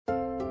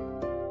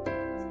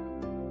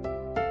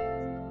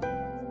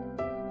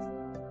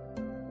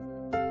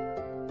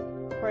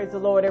Praise the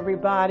Lord,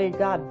 everybody.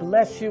 God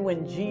bless you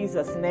in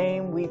Jesus'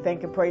 name. We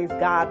thank and praise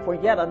God for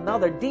yet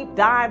another deep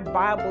dive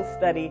Bible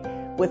study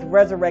with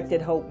Resurrected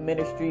Hope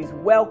Ministries.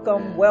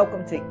 Welcome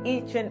to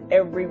each and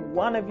every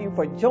one of you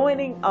for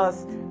joining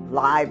us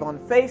live on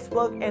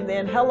Facebook, and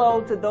then hello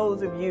to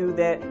those of you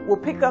that will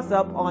pick us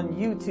up on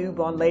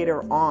YouTube on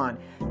later on.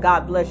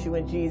 God bless you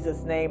in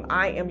Jesus' name.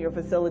 I am your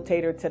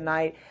facilitator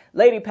tonight,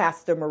 Lady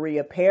Pastor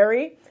Maria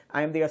Perry.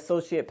 I am the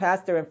Associate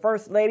Pastor and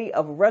First Lady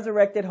of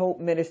Resurrected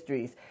Hope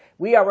Ministries.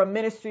 We are a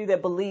ministry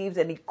that believes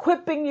in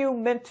equipping you,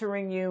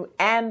 mentoring you,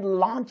 and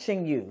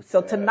launching you. So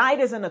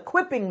tonight is an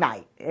equipping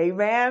night.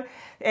 Amen.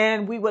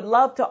 And we would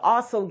love to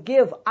also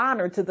give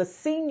honor to the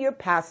Senior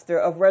Pastor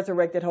of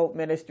Resurrected Hope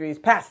Ministries,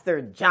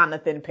 Pastor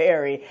Jonathan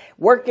Perry,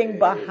 working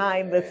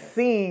behind the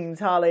scenes.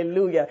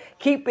 Hallelujah.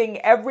 Keeping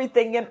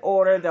everything in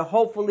order to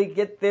hopefully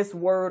get this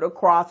word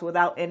across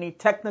without any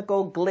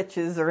technical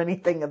glitches or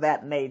anything of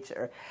that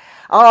nature.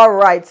 All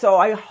right, so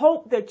I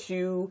hope that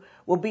you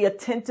will be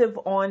attentive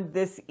on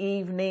this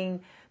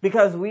evening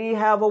because we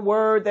have a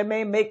word that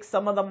may make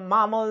some of the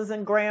mamas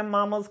and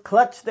grandmamas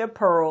clutch their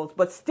pearls.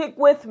 But stick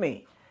with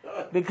me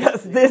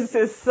because this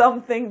is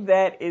something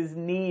that is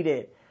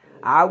needed.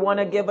 I want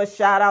to give a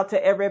shout out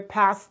to every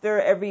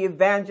pastor, every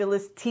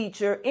evangelist,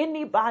 teacher,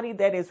 anybody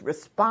that is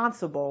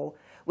responsible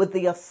with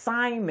the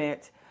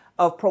assignment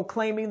of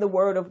proclaiming the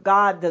word of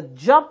God, to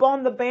jump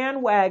on the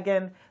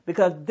bandwagon,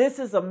 because this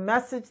is a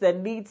message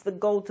that needs to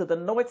go to the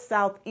north,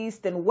 south,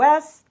 east, and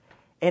west,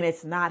 and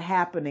it's not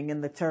happening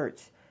in the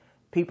church.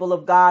 People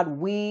of God,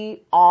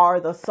 we are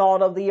the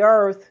salt of the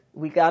earth.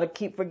 We got to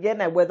keep forgetting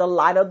that we're the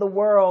light of the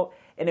world,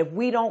 and if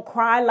we don't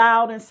cry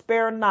loud and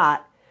spare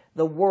not,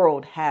 the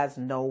world has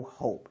no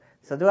hope.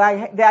 So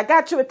I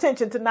got your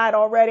attention tonight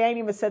already. I ain't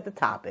even said the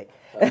topic.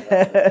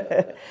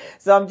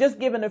 So I'm just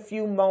giving a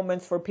few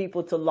moments for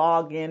people to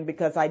log in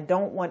because I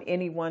don't want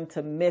anyone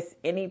to miss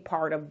any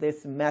part of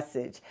this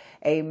message.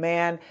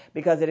 Amen.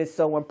 Because it is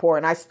so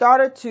important. I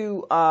started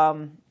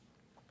to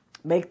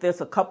make this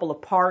a couple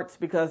of parts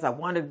because I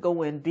wanted to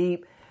go in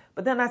deep.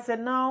 But then I said,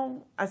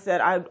 no,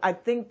 I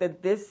think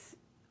that this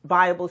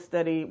Bible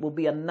study will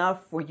be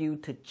enough for you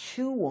to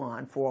chew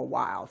on for a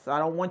while. So I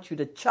don't want you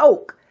to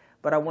choke,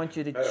 but I want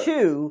you to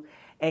chew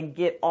and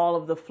get all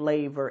of the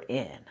flavor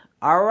in.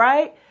 All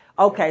right?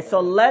 Okay,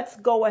 so let's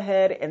go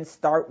ahead and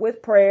start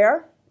with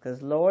prayer,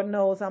 because Lord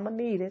knows I'm going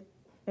to need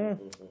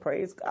it.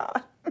 Praise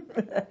God.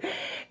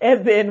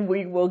 And then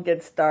we will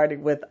get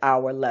started with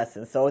our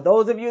lesson. So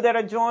those of you that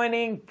are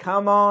joining,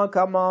 come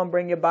on,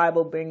 bring your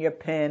Bible, bring your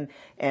pen,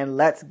 and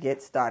let's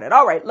get started.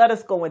 All right, let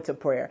us go into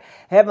prayer.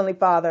 Heavenly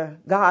Father,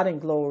 God in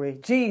glory,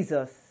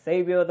 Jesus,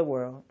 Savior of the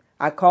world,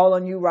 I call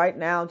on you right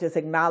now, just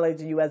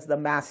acknowledge you as the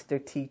master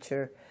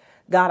teacher.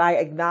 God, I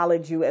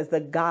acknowledge you as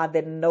the God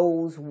that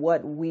knows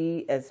what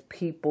we as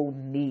people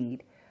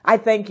need. I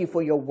thank you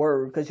for your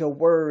word, because your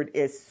word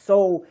is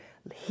so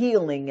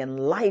healing and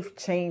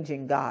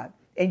life-changing, God.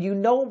 And you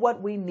know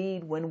what we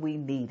need when we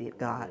need it,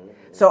 God.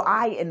 So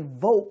I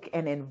invoke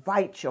and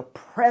invite your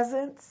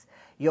presence,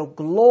 your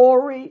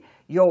glory,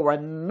 your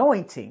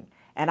anointing,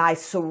 and I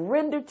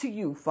surrender to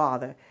you,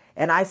 Father,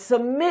 and I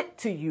submit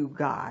to you,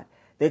 God,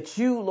 that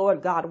you,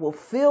 Lord God, will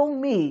fill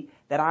me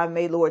that I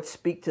may, Lord,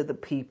 speak to the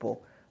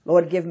people.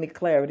 Lord, give me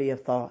clarity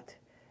of thought.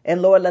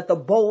 And Lord, let the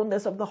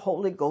boldness of the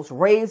Holy Ghost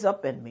raise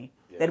up in me,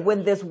 that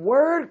when this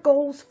word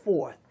goes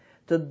forth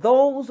to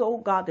those, oh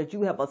God, that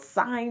you have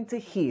assigned to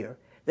hear,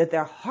 that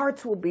their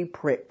hearts will be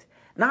pricked,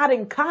 not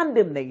in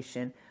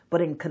condemnation,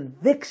 but in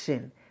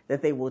conviction,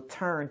 that they will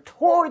turn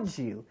towards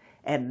you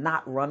and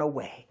not run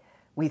away.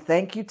 We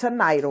thank you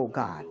tonight, oh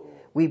God.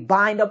 We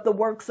bind up the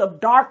works of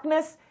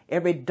darkness,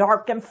 every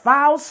dark and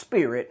foul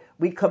spirit.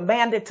 We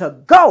command it to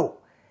go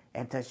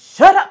and to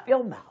shut up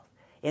your mouth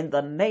in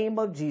the name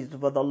of Jesus,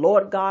 for the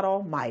Lord God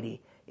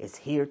Almighty is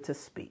here to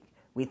speak.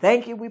 We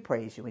thank you. We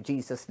praise you in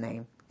Jesus'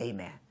 name.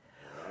 Amen.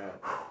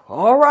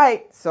 All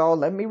right. So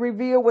let me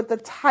reveal what the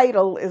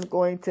title is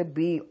going to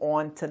be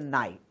on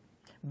tonight.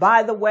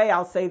 By the way,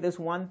 I'll say this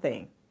one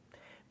thing.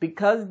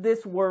 Because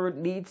this word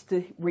needs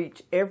to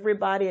reach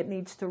everybody it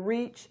needs to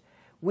reach,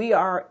 we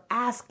are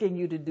asking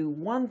you to do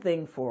one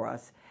thing for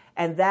us.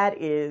 And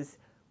that is,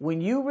 when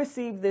you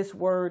receive this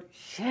word,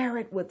 share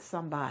it with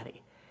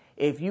somebody.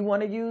 If you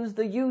want to use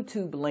the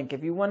YouTube link,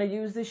 if you want to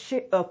use the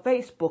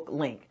Facebook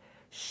link,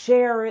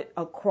 share it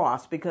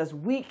across, because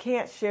we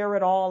can't share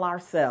it all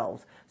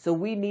ourselves. So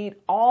we need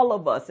all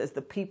of us as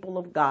the people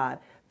of God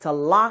to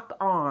lock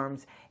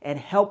arms and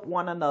help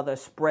one another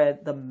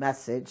spread the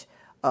message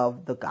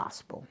of the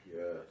gospel.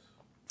 Yes.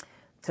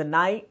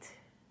 Tonight,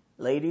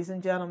 ladies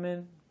and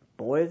gentlemen,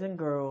 boys and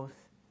girls,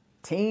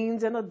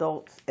 teens and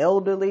adults,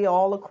 elderly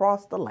all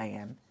across the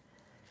land,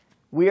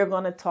 we are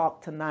going to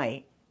talk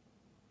tonight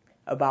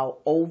about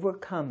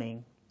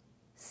overcoming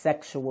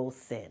sexual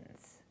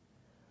sins.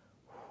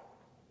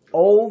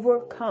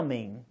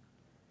 Overcoming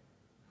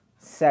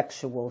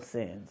sexual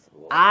sins.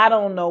 I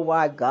don't know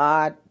why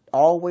God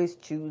always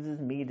chooses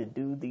me to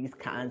do these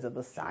kinds of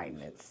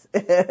assignments.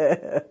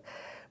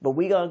 But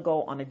we're going to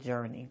go on a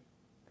journey.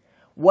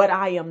 What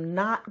I am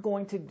not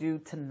going to do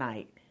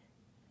tonight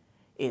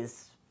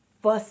is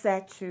fuss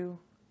at you.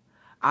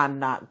 I'm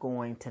not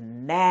going to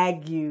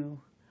nag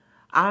you.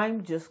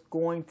 I'm just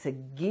going to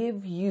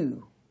give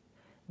you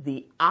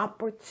the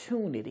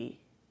opportunity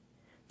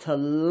to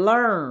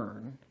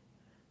learn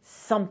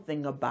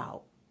something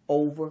about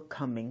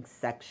overcoming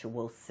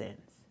sexual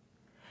sins.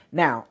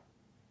 Now,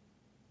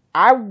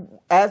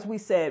 as we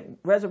said,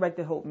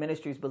 Resurrected Hope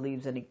Ministries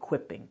believes in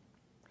equipping.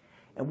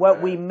 And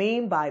what we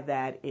mean by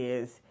that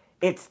is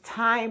it's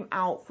time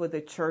out for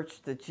the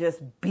church to just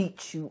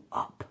beat you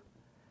up.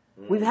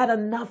 We've had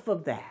enough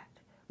of that.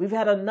 We've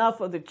had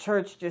enough of the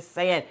church just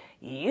saying,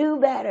 you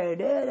better,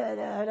 da, da,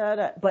 da, da,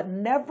 da, but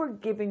never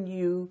giving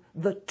you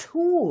the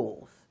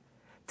tools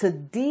to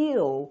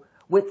deal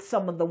with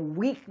some of the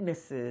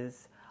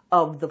weaknesses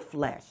of the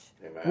flesh.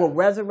 Amen. Well,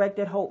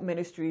 Resurrected Hope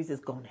Ministries is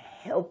going to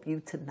help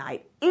you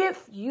tonight.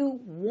 If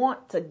you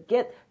want to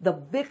get the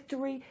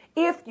victory,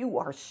 if you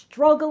are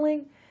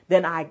struggling,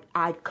 then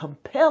I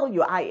compel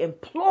you, I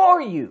implore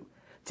you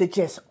to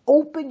just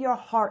open your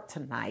heart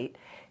tonight,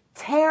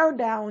 tear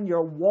down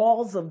your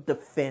walls of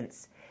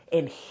defense,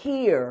 and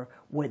hear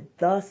what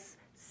thus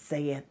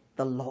saith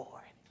the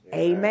Lord.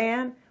 Amen.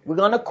 Amen. We're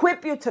going to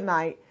equip you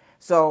tonight.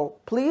 So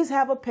please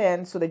have a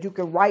pen so that you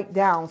can write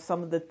down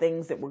some of the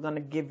things that we're going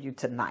to give you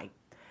tonight.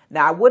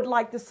 Now, I would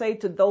like to say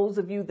to those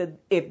of you that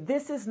if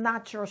this is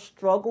not your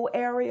struggle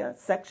area,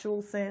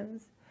 sexual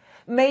sins,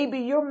 maybe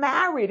you're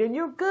married and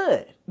you're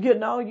good. You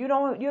know, you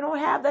don't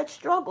have that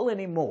struggle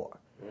anymore.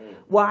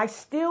 Well, I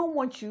still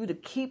want you to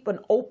keep an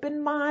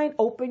open mind,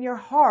 open your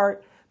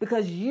heart,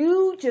 because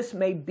you just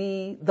may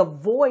be the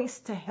voice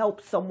to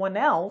help someone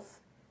else.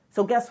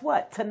 So guess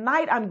what?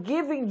 Tonight I'm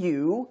giving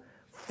you,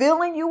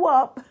 filling you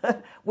up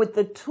with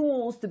the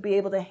tools to be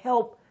able to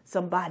help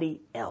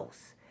somebody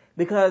else.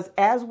 Because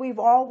as we've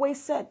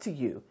always said to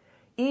you,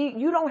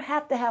 you don't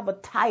have to have a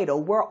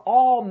title. We're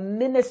all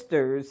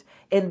ministers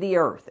in the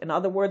earth. In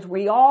other words,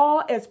 we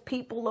all, as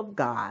people of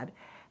God,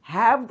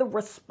 have the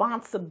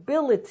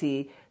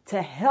responsibility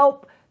to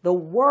help the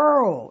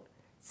world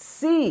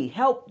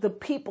help the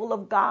people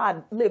of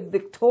God live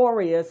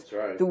victorious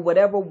through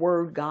whatever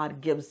word God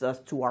gives us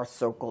to our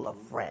circle of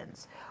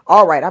friends.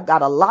 All right, I've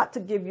got a lot to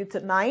give you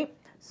tonight.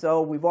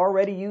 So we've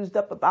already used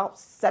up about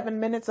 7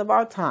 minutes of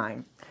our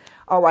time.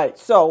 All right,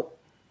 so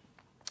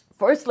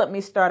first let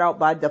me start out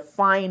by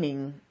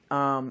defining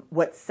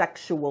what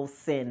sexual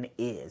sin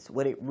is,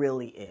 what it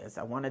really is.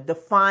 I want to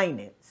define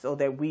it so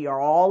that we are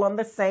all on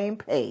the same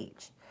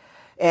page.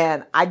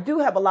 And I do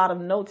have a lot of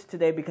notes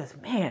today because,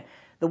 man,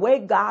 the way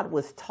God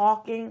was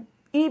talking,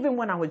 even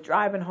when I was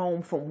driving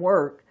home from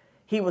work,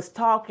 he was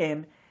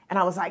talking and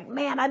I was like,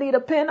 man, I need a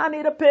pen, I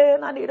need a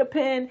pen, I need a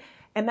pen.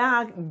 And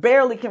now I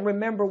barely can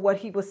remember what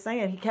he was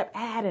saying. He kept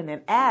adding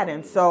and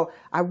adding. So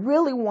I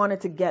really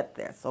wanted to get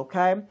this,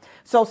 okay?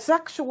 So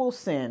sexual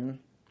sin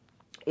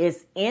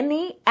is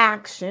any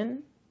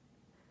action,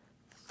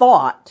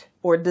 thought,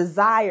 or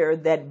desire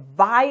that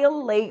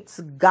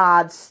violates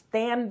God's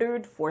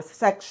standard for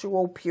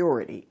sexual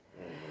purity.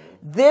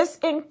 This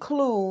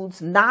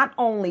includes not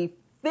only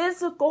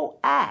physical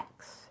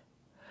acts,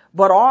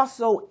 but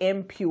also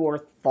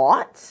impure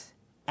thoughts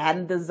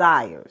and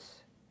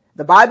desires.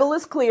 The Bible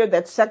is clear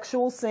that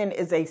sexual sin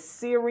is a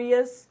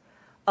serious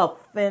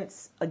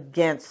offense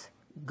against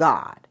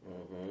God.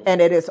 And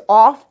it is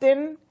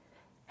often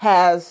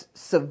has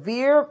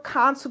severe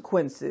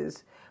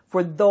consequences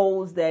for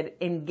those that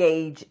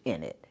engage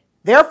in it.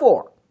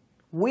 Therefore,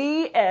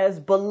 we as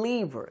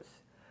believers,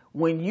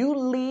 when you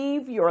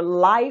leave your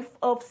life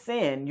of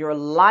sin, your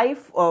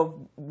life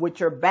of with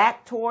your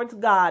back towards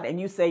God, and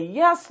you say,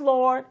 yes,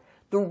 Lord,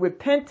 through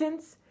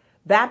repentance,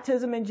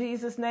 baptism in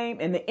Jesus' name,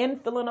 and the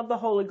infilling of the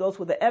Holy Ghost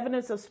with the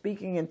evidence of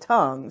speaking in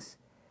tongues,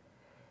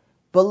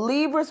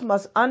 believers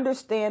must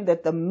understand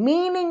that the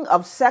meaning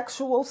of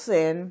sexual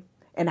sin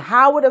and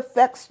how it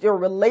affects your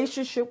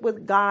relationship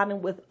with God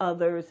and with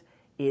others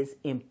is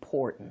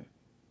important.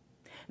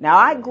 Now,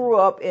 I grew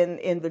up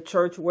in the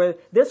church where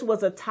this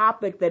was a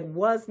topic that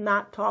was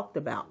not talked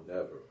about.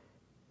 Never.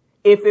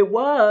 If it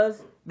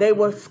was, they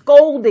were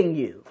scolding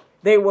you.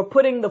 They were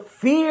putting the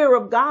fear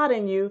of God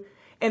in you,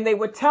 and they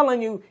were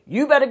telling you,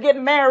 you better get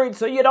married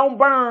so you don't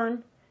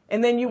burn.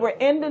 And then you were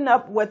ending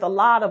up with a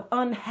lot of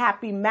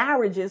unhappy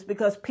marriages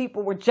because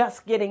people were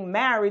just getting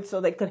married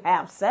so they could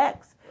have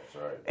sex.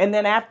 That's right. And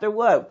then after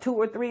 2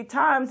 or 3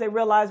 times, they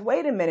realized,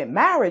 wait a minute,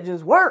 marriage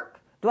is work.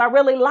 Do I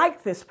really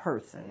like this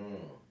person?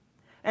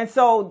 And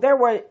so there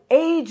were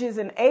ages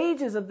and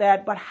ages of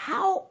that. But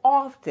how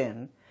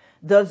often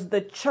does the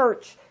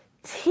church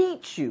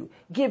teach you,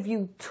 give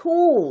you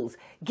tools,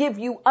 give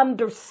you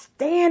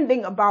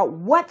understanding about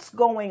what's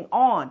going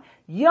on?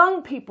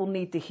 Young people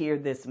need to hear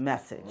this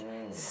message.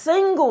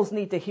 Singles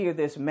need to hear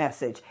this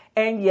message.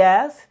 And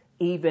yes,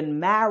 even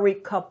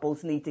married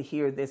couples need to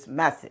hear this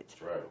message.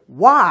 Right.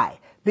 Why?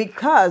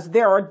 Because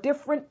there are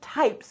different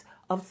types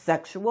of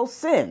sexual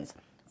sins.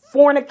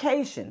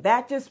 Fornication,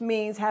 that just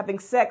means having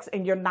sex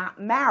and you're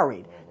not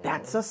married.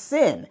 That's a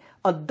sin.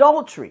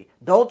 Adultery.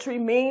 Adultery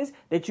means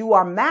that you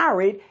are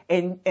married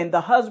and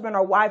the husband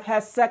or wife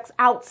has sex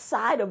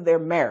outside of their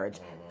marriage.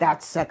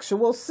 That's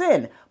sexual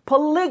sin.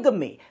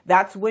 Polygamy.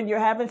 That's when you're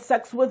having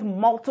sex with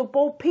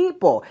multiple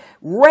people.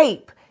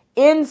 Rape.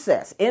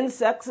 Incest.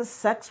 Incest is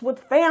sex with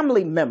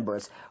family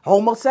members.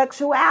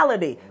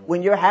 Homosexuality,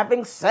 when you're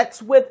having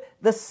sex with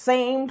the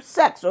same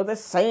sex or the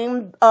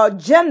same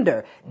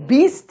gender.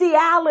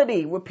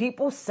 Bestiality, where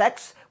people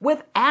sex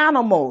with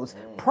animals.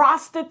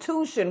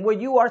 Prostitution, where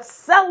you are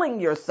selling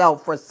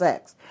yourself for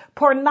sex.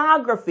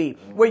 Pornography,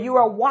 where you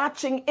are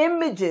watching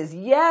images.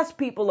 Yes,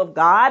 people of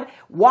God,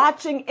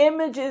 watching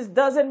images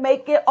doesn't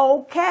make it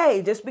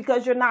okay. Just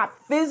because you're not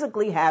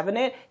physically having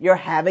it, you're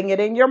having it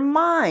in your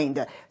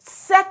mind.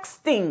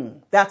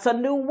 Sexting, that's a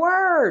new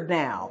word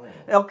now.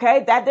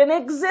 Okay, that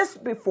didn't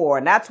exist before.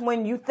 And that's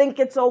when you think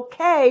it's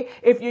okay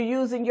if you're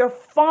using your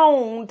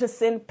phone to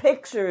send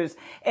pictures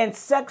and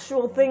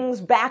sexual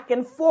things back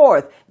and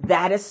forth.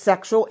 That is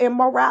sexual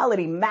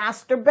immorality.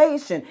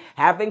 Masturbation,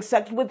 having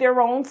sex with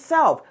your own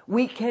self.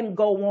 We can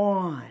go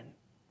on.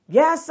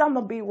 Yes, I'm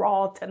going to be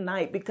raw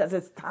tonight because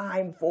it's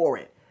time for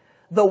it.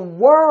 The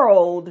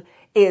world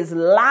is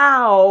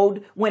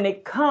loud when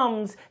it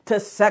comes to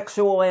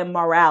sexual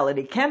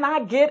immorality. Can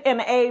I get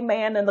an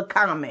amen in the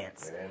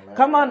comments? Amen.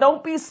 Come on,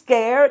 don't be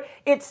scared.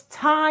 It's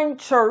time,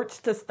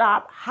 church, to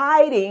stop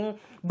hiding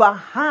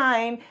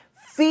behind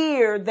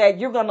fear that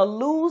you're going to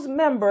lose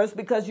members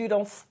because you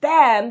don't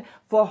stand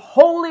for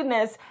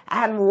holiness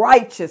and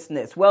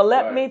righteousness. Well,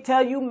 let me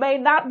tell you, may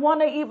not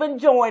want to even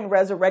join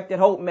Resurrected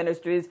Hope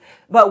Ministries,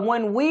 but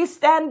when we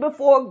stand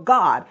before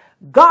God,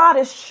 God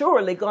is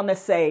surely going to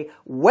say,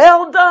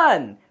 well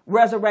done,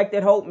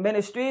 Resurrected Hope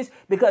Ministries,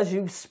 because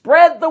you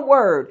spread the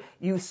word,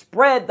 you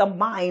spread the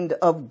mind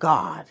of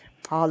God.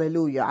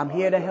 Hallelujah. I'm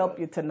here to help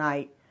you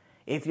tonight.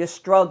 If you're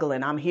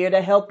struggling, I'm here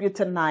to help you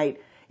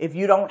tonight. If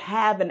you don't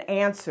have an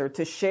answer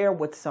to share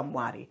with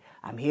somebody,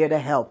 I'm here to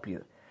help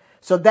you.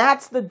 So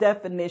that's the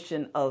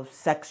definition of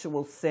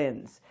sexual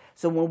sins.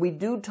 So when we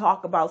do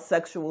talk about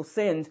sexual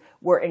sins,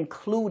 we're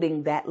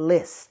including that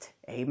list.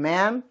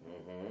 Amen.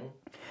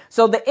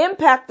 So the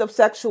impact of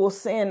sexual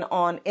sin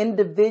on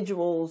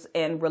individuals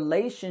and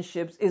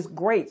relationships is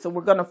great. So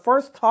we're going to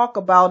first talk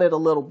about it a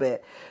little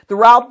bit.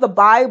 Throughout the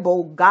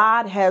Bible,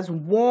 God has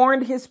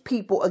warned his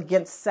people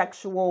against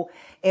sexual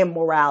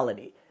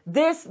immorality.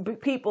 This,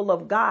 people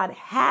of God,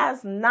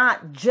 has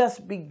not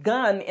just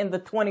begun in the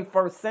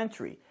 21st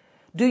century.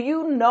 Do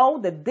you know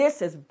that this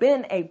has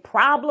been a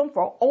problem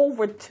for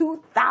over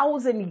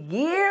 2,000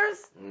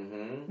 years?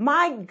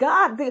 My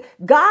God,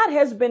 God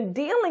has been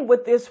dealing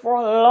with this for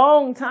a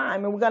long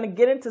time. And we're going to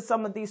get into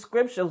some of these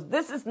scriptures.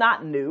 This is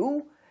not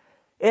new.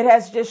 It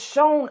has just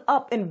shown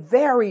up in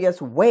various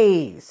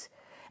ways.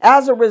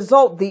 As a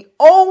result, the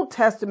Old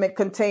Testament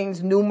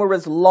contains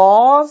numerous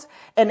laws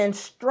and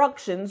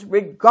instructions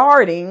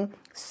regarding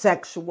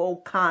sexual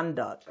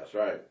conduct. That's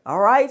right. All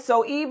right.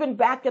 So even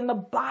back in the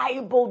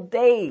Bible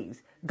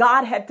days,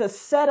 God had to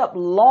set up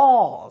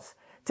laws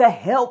to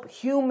help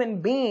human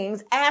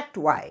beings act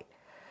right.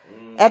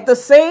 At the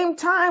same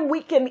time,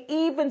 we can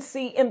even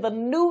see in the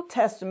New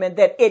Testament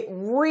that it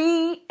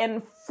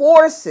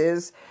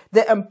reinforces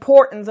the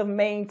importance of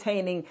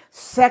maintaining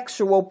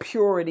sexual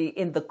purity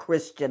in the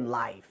Christian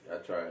life.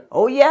 That's right.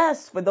 Oh,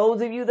 yes. For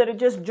those of you that are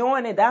just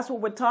joining, that's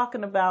what we're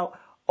talking about.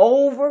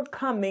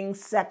 Overcoming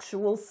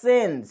sexual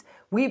sins.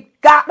 We've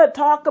got to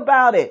talk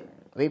about it.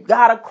 We've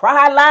got to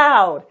cry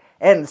loud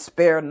and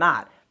spare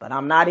not. But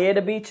I'm not here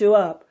to beat you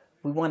up.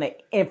 We want to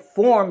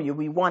inform you.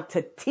 We want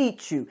to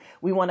teach you.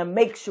 We want to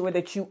make sure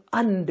that you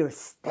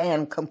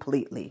understand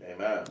completely.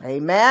 Amen.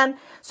 Amen.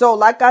 So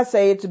like I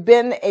say, it's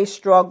been a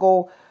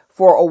struggle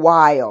for a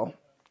while.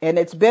 And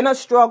it's been a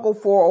struggle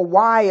for a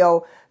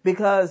while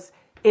because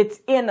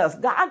it's in us.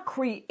 God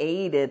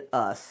created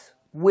us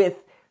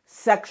with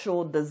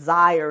sexual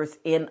desires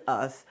in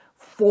us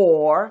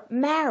for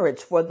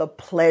marriage, for the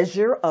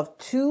pleasure of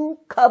two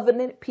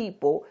covenant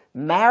people,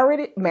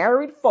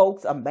 married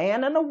folks, a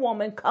man and a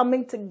woman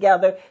coming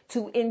together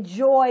to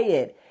enjoy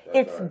it.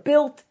 It's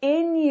built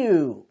in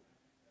you.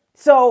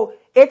 So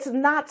it's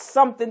not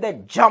something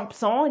that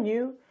jumps on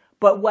you.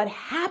 But what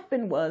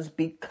happened was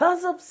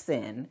because of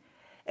sin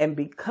and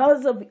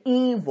because of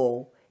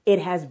evil, it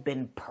has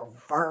been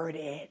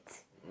perverted.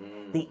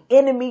 The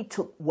enemy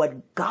took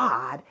what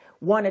God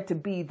wanted to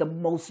be the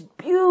most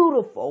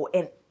beautiful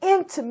and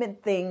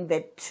intimate thing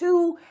that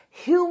two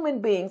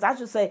human beings, I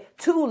should say,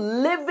 two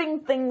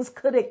living things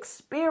could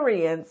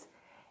experience,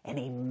 and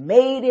he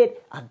made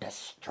it a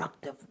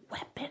destructive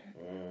weapon,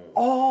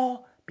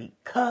 all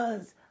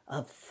because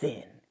of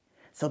sin.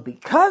 So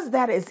because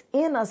that is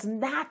in us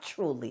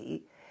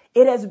naturally,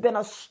 it has been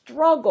a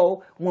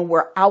struggle when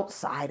we're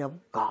outside of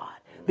God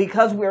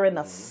because we're in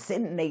a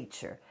sin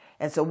nature.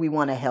 And so we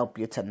want to help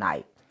you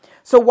tonight.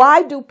 So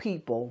why do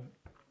people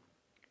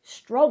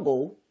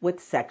struggle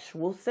with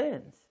sexual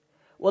sins?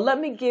 Well,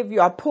 let me give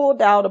you, I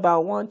pulled out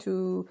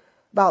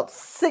about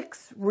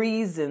 6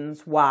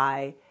 reasons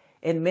why,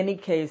 in many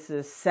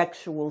cases,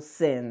 sexual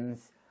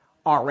sins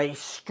are a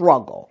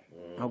struggle.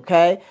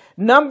 Okay.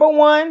 Number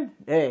one,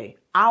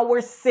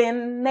 our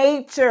sin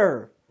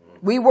nature.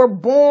 We were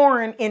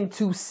born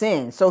into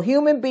sin. So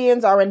human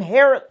beings are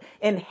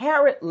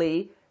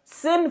inherently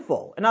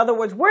sinful. In other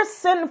words, we're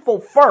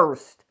sinful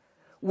first.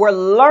 We're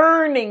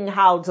learning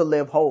how to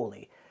live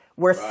holy.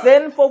 We're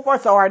sinful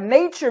first. So our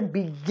nature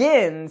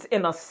begins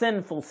in a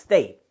sinful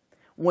state.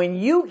 When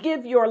you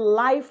give your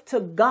life to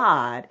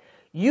God,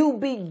 you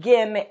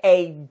begin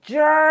a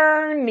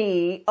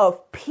journey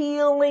of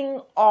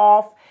peeling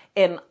off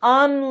and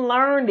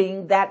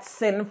unlearning that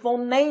sinful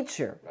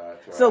nature.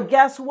 Right. So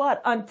guess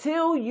what?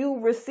 Until you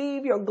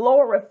receive your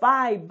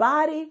glorified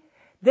body,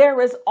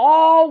 there is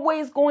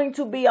always going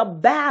to be a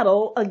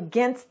battle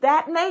against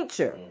that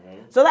nature.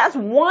 So that's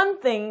one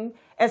thing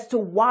as to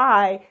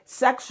why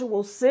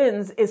sexual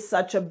sins is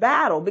such a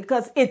battle,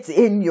 because it's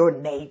in your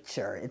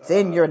nature. It's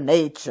in your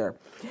nature.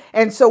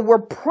 And so we're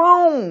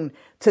prone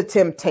to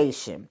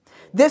temptation.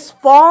 This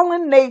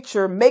fallen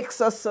nature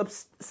makes us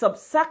susceptible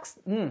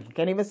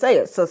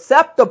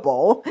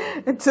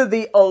to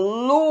the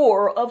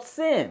allure of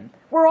sin.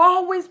 We're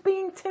always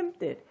being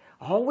tempted,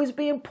 always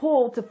being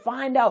pulled to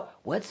find out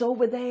what's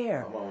over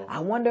there. I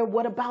wonder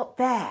what about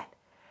that.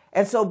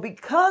 And so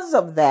because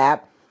of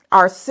that,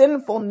 our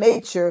sinful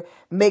nature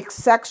makes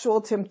sexual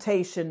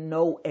temptation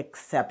no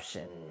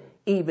exception.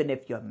 Even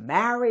if you're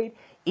married,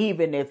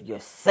 even if you're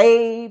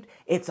saved,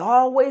 it's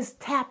always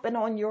tapping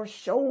on your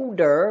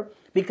shoulder,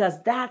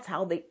 because that's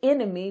how the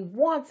enemy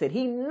wants it.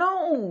 He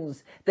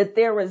knows that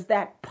there is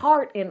that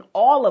part in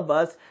all of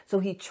us, so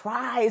he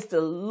tries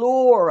to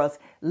lure us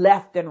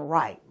left and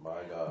right.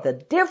 My God. The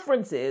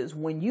difference is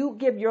when you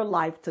give your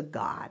life to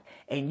God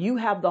and you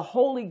have the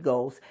Holy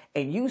Ghost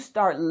and you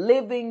start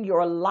living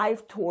your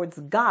life towards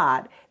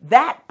God,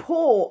 that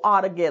pull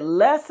ought to get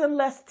less and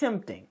less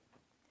tempting.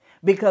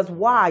 Because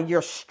why?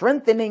 You're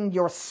strengthening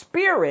your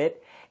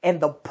spirit,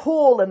 and the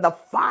pull and the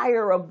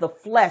fire of the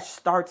flesh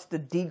starts to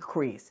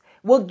decrease.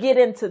 We'll get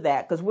into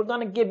that because we're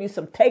going to give you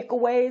some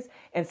takeaways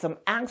and some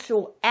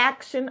actual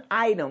action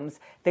items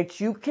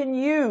that you can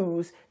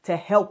use to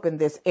help in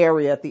this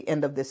area at the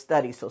end of this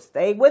study. So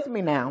stay with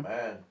me now.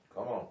 Man,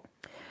 come on.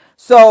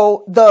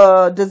 So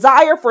the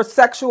desire for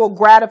sexual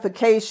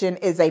gratification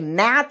is a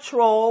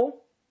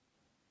natural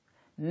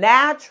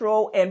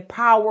and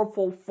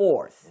powerful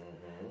force.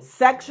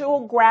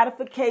 Sexual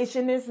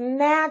gratification is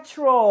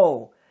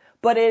natural,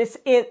 but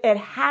it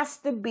has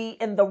to be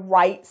in the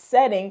right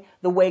setting,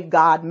 the way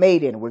God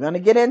made it. We're going to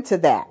get into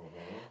that.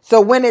 So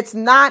when it's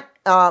not,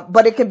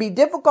 but it can be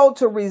difficult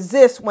to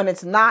resist when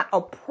it's not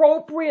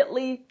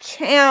appropriately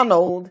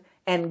channeled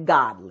and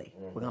godly.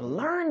 We're going to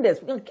learn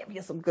this. We're going to give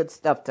you some good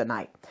stuff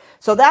tonight.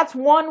 So that's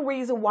one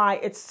reason why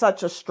it's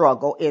such a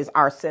struggle, is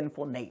our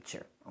sinful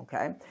nature.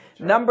 Okay.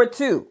 Sure. Number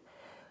two,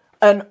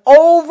 an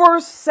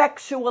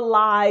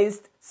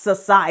over-sexualized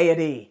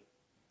society.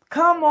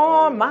 Come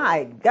on,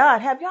 my God.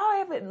 Have y'all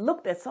ever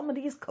looked at some of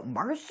these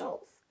commercials?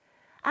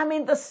 I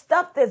mean, the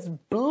stuff that's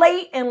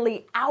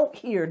blatantly out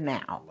here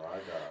now.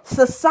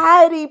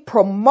 Society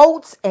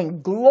promotes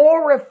and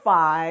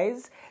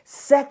glorifies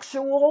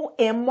sexual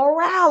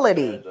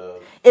immorality.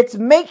 It's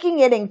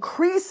making it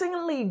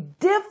increasingly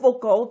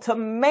difficult to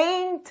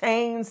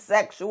maintain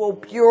sexual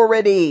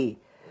purity.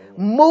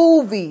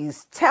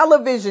 Movies,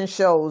 television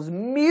shows,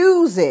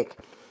 music,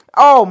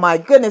 oh my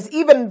goodness,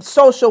 even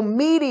social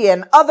media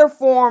and other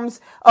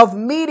forms of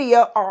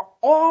media are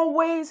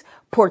always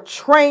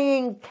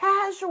portraying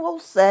casual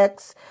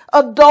sex,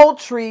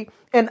 adultery,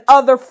 and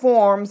other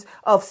forms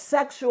of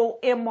sexual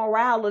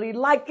immorality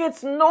like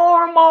it's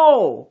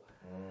normal.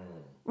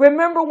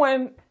 Remember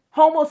when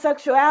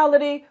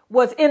homosexuality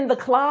was in the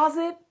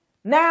closet?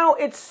 Now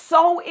it's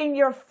so in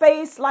your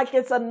face, like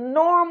it's a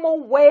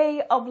normal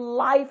way of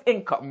life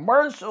in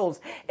commercials,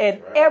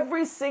 and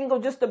every single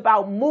just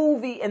about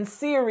movie and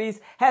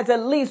series has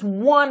at least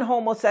one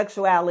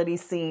homosexuality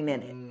scene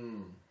in it.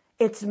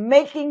 It's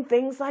making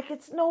things like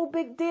it's no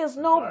big deal. It's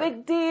no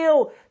big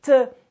deal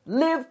to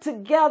live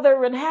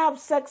together and have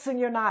sex and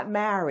you're not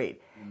married.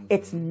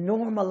 It's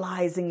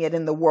normalizing it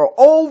in the world.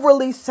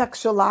 Overly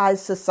sexualized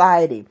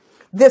society.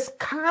 This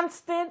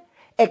constant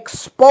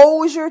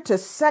exposure to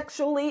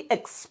sexually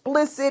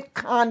explicit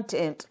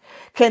content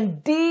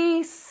can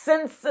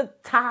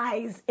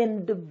desensitize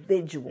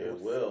individuals.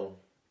 It will.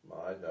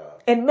 My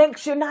God. It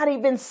makes you not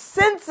even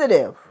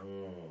sensitive.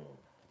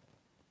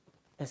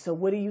 And so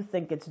what do you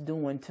think it's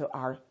doing to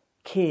our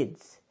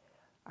kids,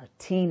 our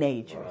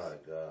teenagers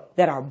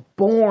that are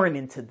born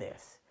into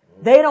this?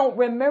 They don't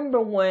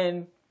remember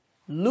when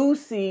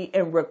Lucy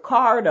and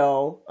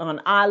Ricardo on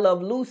I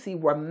Love Lucy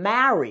were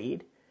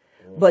married,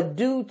 but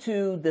due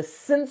to the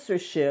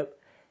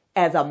censorship,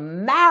 as a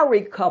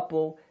married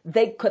couple,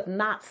 they could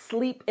not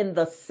sleep in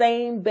the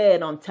same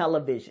bed on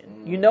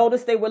television. You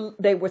notice they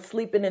were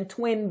sleeping in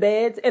twin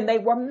beds and they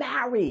were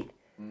married.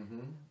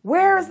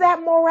 Where is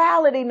that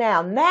morality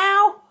now?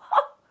 Now,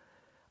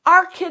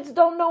 our kids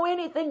don't know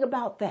anything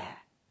about that.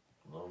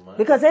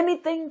 Because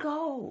anything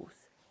goes.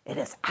 It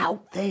is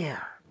out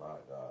there.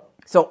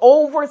 So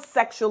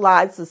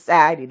over-sexualized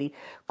society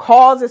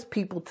causes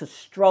people to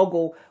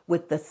struggle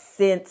with the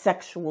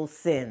sexual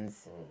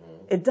sins.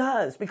 It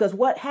does, because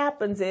what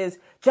happens is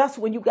just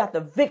when you got the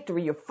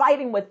victory, you're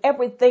fighting with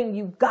everything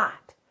you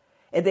got.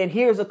 And then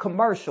here's a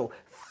commercial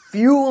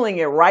fueling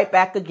it right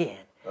back again.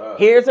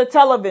 Here's a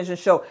television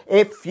show.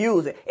 It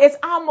fuels it. It's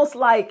almost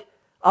like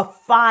a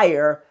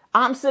fire.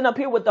 I'm sitting up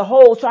here with the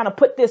hose trying to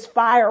put this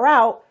fire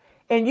out,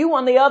 and you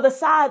on the other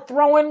side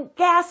throwing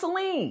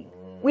gasoline.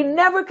 We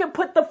never can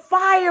put the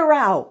fire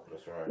out.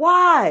 That's right.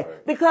 Why?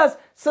 Right. Because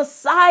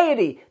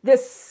society,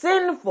 this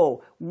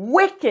sinful,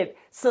 wicked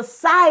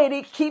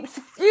society, keeps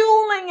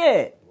fueling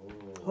it.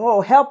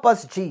 Oh, help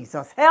us,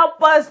 Jesus.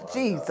 Help us,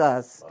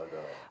 Jesus.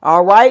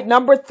 All right.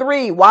 Number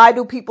 3, why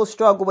do people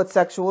struggle with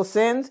sexual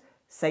sins?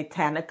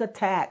 Satanic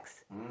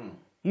attacks.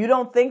 You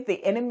don't think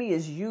the enemy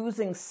is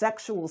using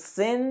sexual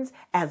sins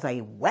as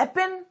a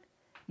weapon?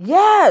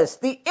 Yes,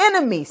 the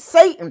enemy,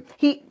 Satan,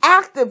 he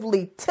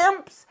actively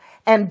tempts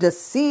and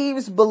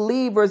deceives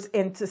believers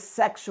into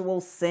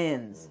sexual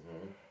sins.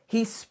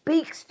 He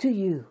speaks to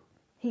you.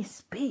 He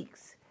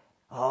speaks.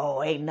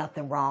 Oh, ain't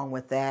nothing wrong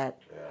with that.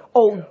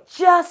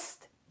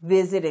 Just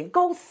visit and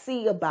go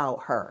see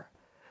about her.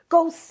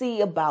 Go see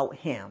about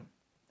him.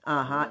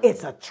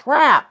 It's a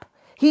trap.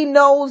 He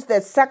knows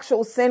that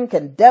sexual sin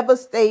can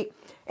devastate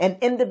an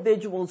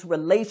individual's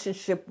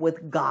relationship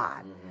with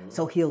God.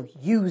 So he'll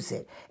use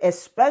it,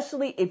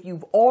 especially if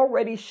you've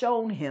already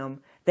shown him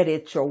that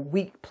it's your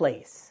weak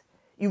place.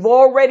 You've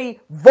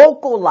already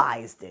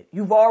vocalized it.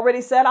 You've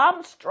already said,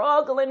 I'm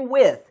struggling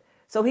with.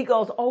 So he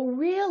goes, oh,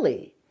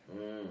 really?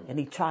 And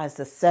he tries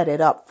to set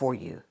it up for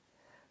you.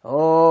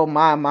 Oh,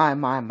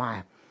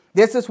 my.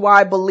 This is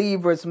why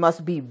believers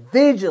must be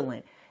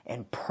vigilant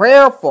and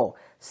prayerful,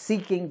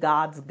 seeking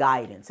God's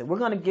guidance. And we're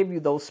going to give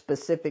you those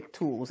specific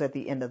tools at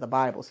the end of the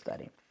Bible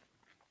study.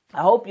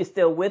 I hope you're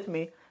still with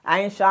me.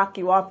 I ain't shocked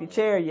you off your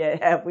chair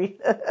yet, have we?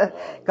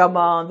 Come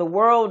on. The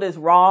world is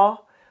raw.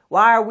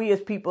 Why are we as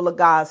people of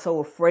God so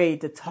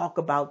afraid to talk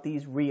about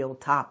these real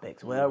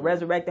topics? Well,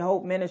 Resurrected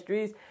Hope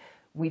Ministries,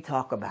 we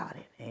talk about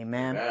it.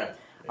 Amen. Amen.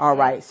 All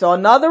right. So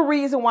another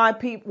reason why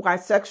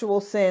sexual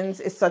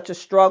sins is such a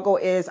struggle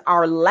is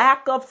our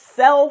lack of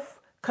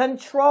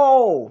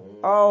self-control.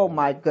 Oh,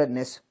 my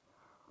goodness.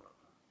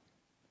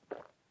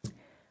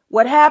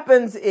 What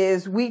happens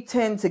is we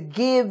tend to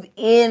give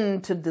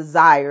in to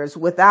desires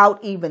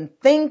without even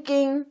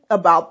thinking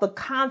about the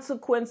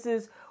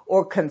consequences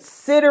or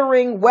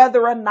considering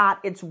whether or not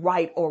it's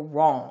right or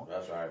wrong.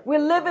 That's right. We're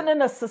living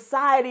in a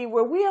society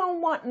where we don't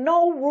want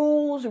no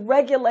rules,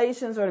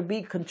 regulations, or to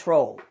be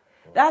controlled.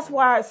 That's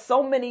why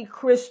so many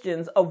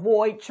Christians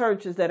avoid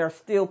churches that are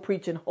still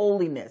preaching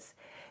holiness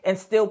and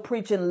still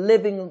preaching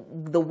living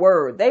the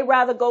word. They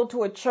rather go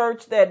to a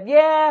church that,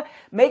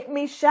 make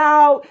me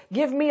shout,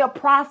 give me a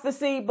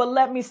prophecy, but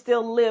let me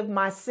still live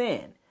my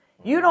sin.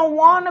 You don't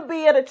want to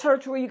be at a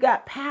church where you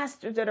got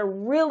pastors that are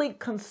really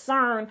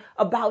concerned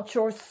about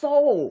your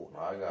soul.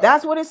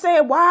 That's what it's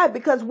saying. Why?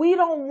 Because we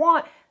don't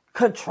want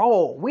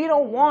control. We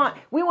want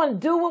to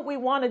do what we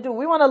want to do.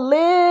 We want to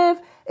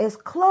live as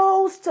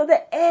close to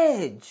the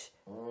edge.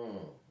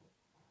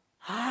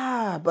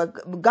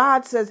 But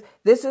God says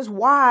this is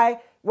why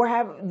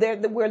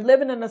we're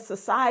living in a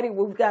society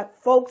where we've got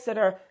folks that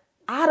are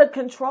out of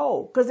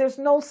control because there's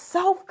no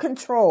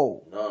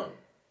self-control. None.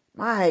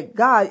 My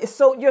God,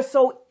 you're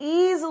so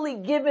easily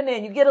given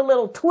in. You get a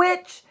little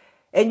twitch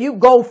and you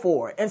go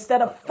for it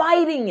instead of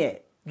fighting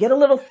it. Get a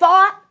little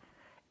thought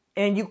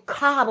and you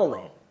coddle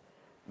it.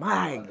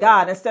 My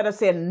God, instead of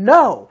saying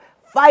no,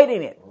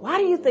 fighting it. Why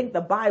do you think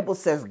the Bible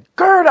says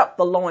gird up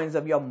the loins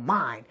of your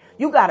mind?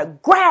 You got to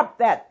grab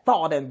that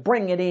thought and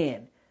bring it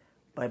in.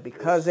 But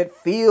because it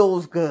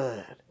feels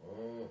good,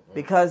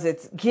 because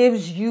it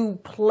gives you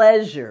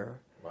pleasure,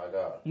 my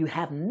God, you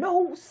have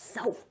no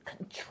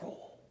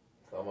self-control.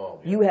 Come on,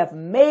 you have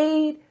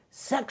made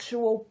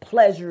sexual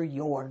pleasure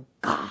your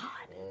God.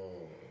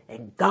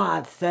 And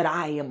God said,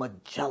 I am a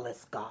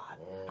jealous God.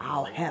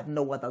 I'll have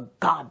no other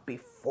God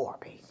before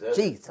me.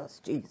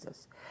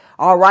 Jesus.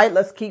 All right,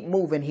 let's keep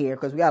moving here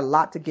because we got a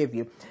lot to give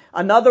you.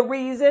 Another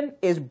reason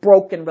is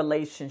broken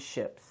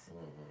relationships.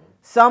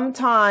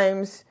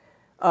 Sometimes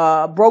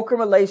broken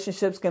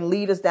relationships can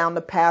lead us down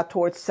the path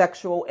towards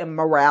sexual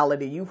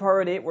immorality. You've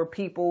heard it where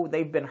people,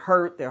 they've been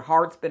hurt, their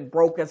heart's been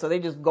broken, so they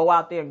just go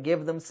out there and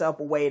give themselves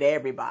away to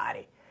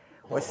everybody.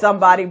 Or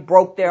somebody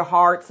broke their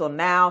heart, so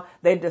now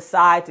they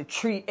decide to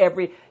treat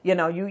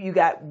you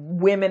got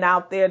women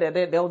out there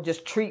that they'll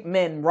just treat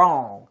men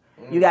wrong.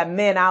 You got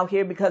men out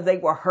here because they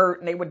were hurt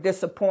and they were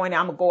disappointed.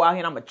 I'm going to go out here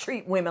and I'm going to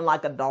treat women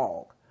like a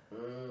dog.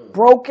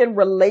 Broken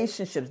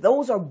relationships,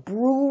 those are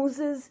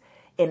bruises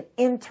and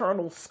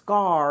internal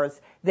scars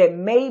that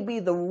may be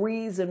the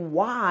reason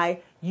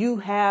why you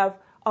have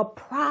a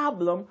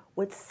problem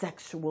with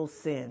sexual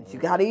sins. You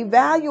got to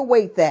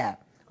evaluate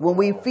that. When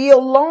we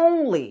feel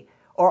lonely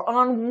or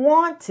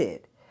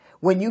unwanted,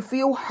 when you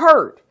feel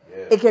hurt,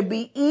 it can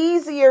be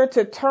easier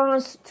to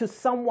turn to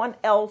someone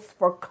else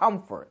for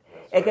comfort.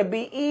 It can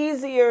be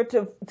easier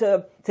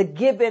to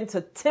give in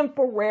to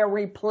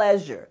temporary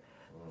pleasure.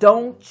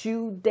 Don't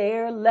you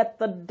dare let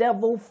the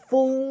devil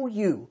fool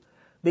you,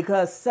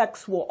 because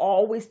sex will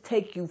always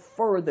take you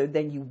further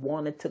than you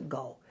wanted to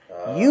go.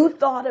 You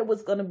thought it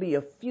was going to be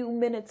a few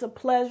minutes of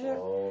pleasure.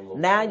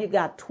 Now you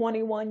got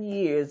 21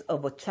 years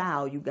of a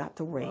child you got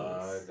to raise.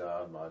 My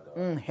God, my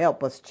God.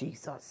 Help us,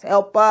 Jesus.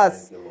 Help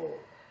us. Thank you, Lord.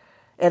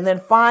 And then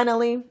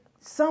finally,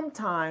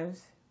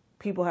 sometimes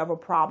people have a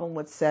problem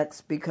with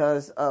sex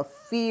because of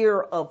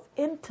fear of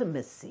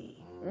intimacy.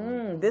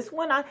 This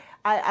one,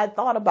 I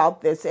thought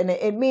about this, and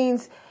it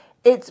means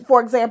it's,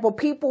 for example,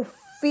 people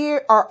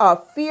fear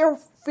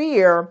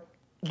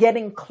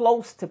getting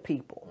close to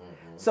people.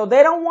 So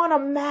they don't want a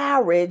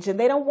marriage and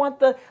they don't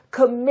want the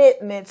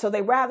commitment. So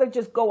they rather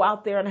just go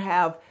out there and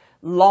have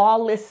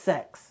lawless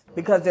sex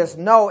because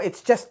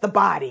it's just the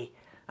body.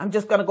 I'm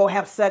just going to go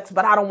have sex,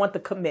 but I don't want the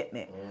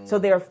commitment. So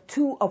they're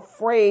too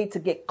afraid to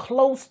get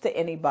close to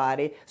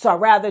anybody. So I'd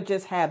rather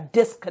just have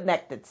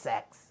disconnected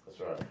sex.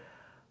 That's right.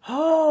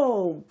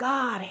 Oh,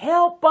 God,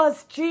 help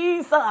us,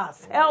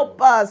 Jesus.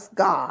 Help us,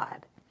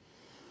 God.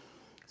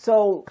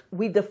 So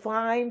we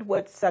defined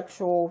what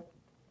sexual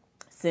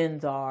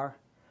sins are.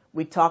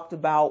 We talked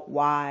about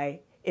why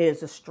it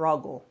is a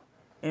struggle.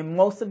 And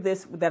most of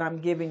this that I'm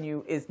giving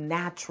you is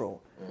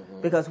natural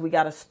because we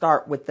got to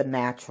start with the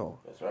natural.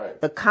 That's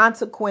right. The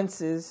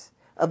consequences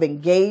of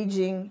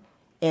engaging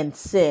in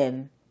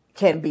sin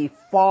can be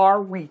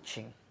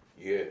far-reaching.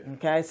 Yeah.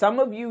 Okay? Some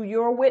of you,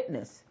 you're a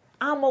witness.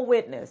 I'm a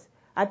witness.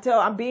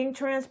 I'm being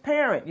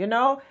transparent, you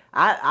know.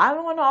 I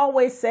don't want to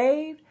always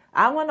saved.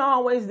 I wasn't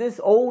always this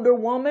older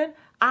woman.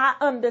 I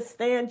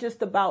understand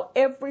just about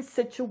every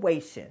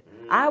situation.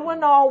 I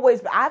wasn't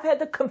always, I've had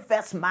to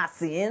confess my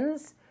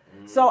sins.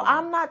 So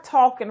I'm not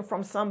talking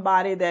from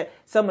somebody that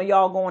some of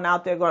y'all going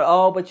out there going,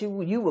 oh, but you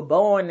were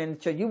born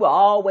and you will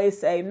always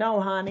say,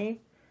 no, honey.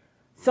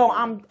 So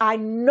I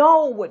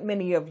know what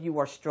many of you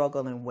are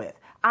struggling with.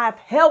 I've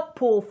helped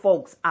pull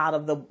folks out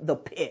of the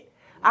pit.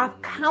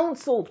 I've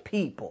counseled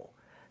people.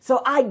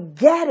 So I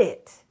get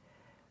it.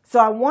 So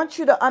I want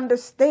you to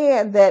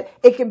understand that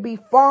it can be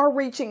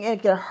far-reaching and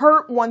it can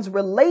hurt one's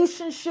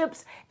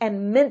relationships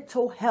and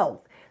mental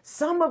health.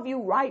 Some of you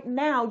right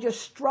now, you're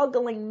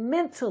struggling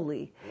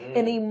mentally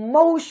and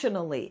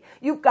emotionally.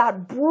 You've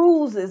got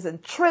bruises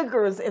and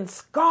triggers and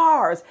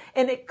scars,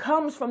 and it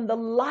comes from the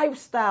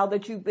lifestyle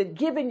that you've been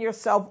giving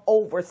yourself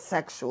over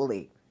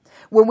sexually.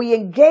 When we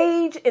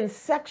engage in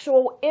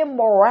sexual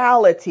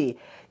immorality,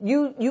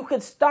 you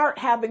could start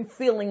having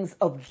feelings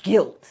of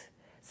guilt.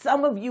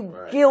 Some of you,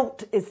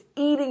 guilt is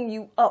eating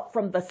you up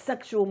from the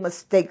sexual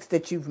mistakes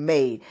that you've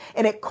made.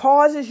 And it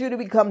causes you to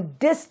become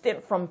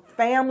distant from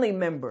family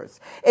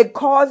members. It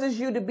causes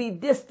you to be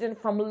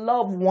distant from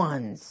loved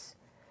ones.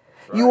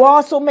 Right. You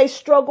also may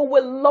struggle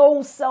with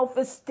low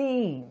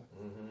self-esteem.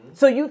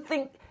 So you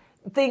think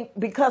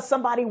because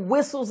somebody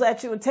whistles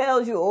at you and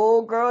tells you,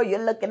 oh, girl,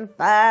 you're looking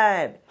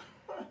fine.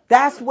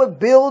 That's what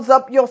builds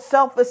up your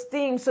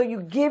self-esteem. So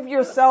you give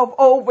yourself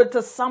over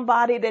to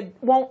somebody that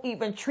won't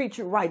even treat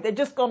you right. They're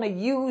just going to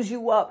use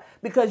you up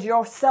because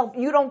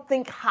you don't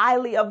think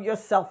highly of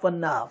yourself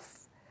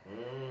enough.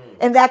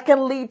 And that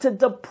can lead to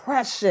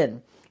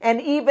depression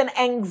and even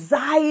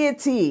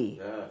anxiety.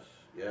 Yes,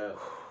 yes.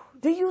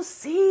 Do you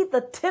see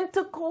the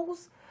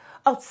tentacles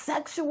of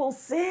sexual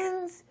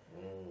sins?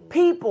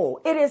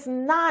 People, it is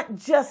not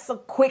just a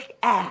quick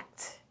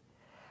act.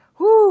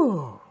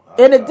 Whew.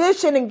 In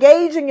addition,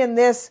 engaging in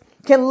this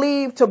can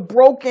lead to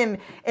broken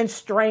and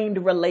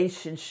strained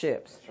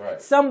relationships. That's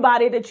right.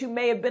 Somebody that you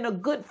may have been a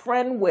good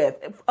friend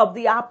with of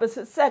the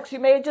opposite sex. You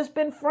may have just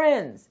been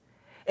friends.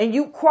 And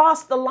you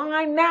crossed the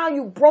line. Now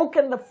you've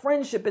broken the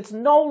friendship. It's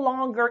no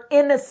longer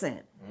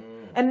innocent.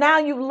 And now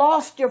you've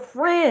lost your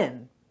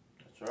friend.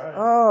 That's right.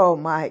 Oh,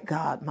 my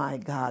God, my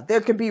God. There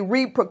can be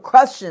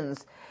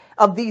repercussions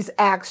of these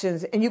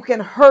actions, and you can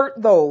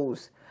hurt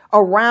those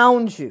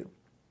around you.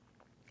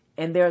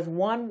 And there's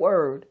one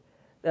word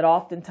that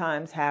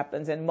oftentimes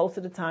happens, and most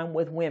of the time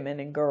with women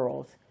and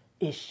girls,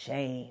 is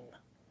shame.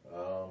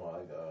 Oh, my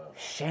God.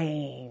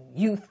 Shame.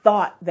 You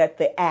thought that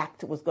the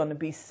act was going to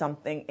be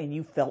something, and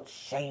you felt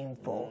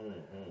shameful.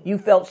 You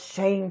felt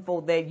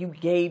shameful that you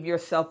gave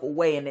yourself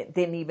away, and it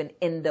didn't even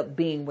end up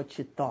being what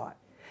you thought.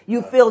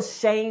 You feel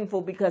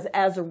shameful because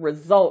as a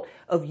result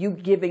of you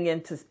giving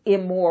into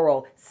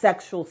immoral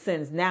sexual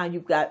sins, now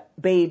you've got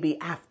baby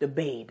after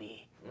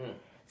baby.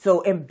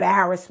 So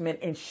embarrassment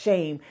and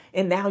shame.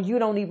 And now you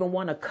don't even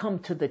want to come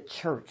to the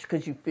church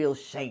because you feel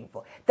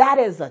shameful. That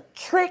is a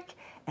trick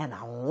and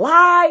a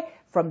lie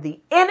from the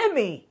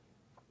enemy.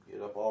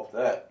 Get up off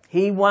that.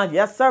 He wants,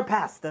 yes, sir,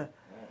 Pastor.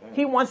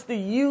 He wants to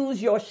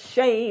use your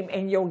shame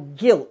and your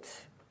guilt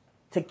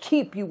to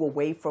keep you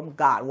away from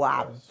God. Well,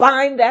 I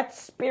bind that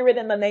spirit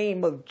in the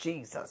name of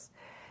Jesus.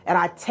 And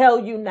I tell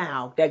you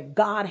now that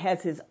God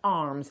has his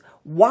arms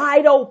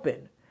wide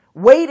open,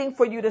 waiting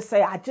for you to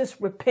say, I just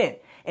repent.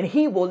 And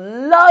he will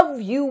love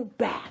you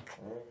back.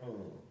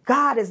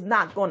 God is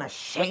not going to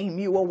shame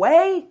you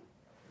away.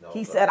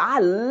 He said, I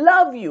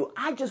love you.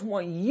 I just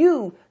want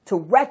you to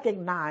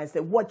recognize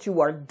that what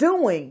you are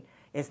doing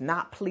is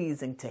not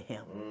pleasing to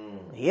him.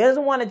 He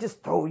doesn't want to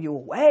just throw you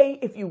away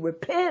if you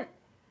repent.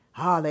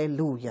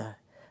 Hallelujah.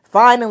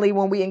 Finally,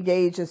 when we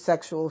engage in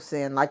sexual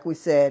sin, like we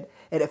said,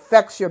 it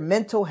affects your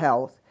mental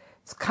health.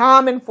 It's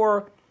common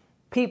for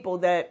people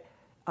that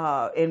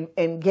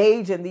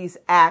engage in these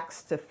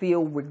acts to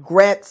feel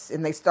regrets,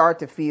 and they start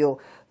to feel,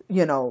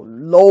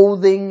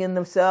 loathing in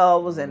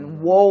themselves and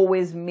woe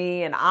is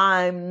me and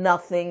I'm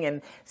nothing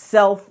and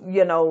self,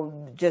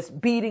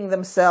 just beating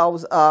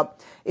themselves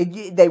up.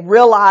 They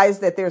realize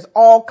that there's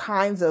all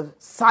kinds of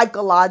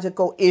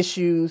psychological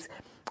issues.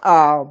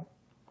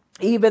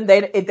 Even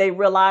they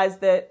realize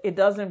that it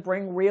doesn't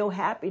bring real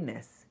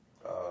happiness.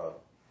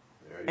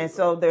 And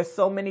so there's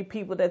so many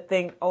people that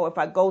think, oh, if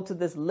I go to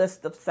this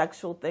list of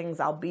sexual things,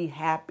 I'll be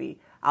happy.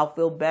 I'll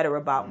feel better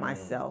about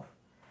myself.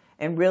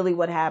 And really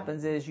what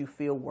happens is you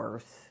feel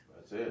worse.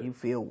 That's it. You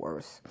feel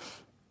worse.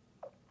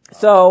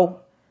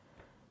 So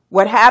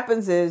what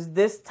happens is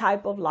this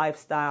type of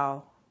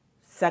lifestyle,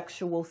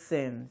 sexual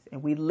sins,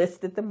 and we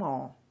listed them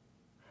all.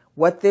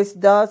 What this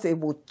does, it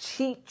will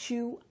cheat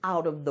you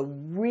out of the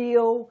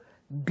real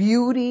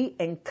beauty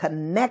and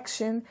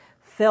connection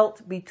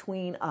felt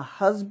between a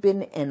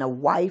husband and a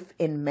wife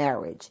in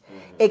marriage.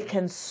 It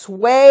can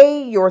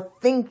sway your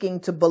thinking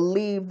to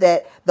believe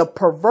that the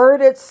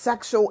perverted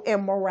sexual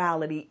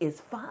immorality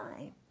is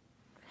fine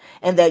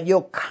and that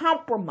you'll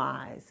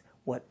compromise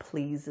what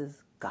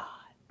pleases God.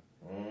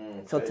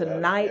 So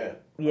tonight,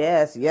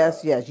 yes,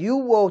 you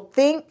will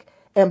think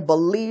and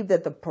believe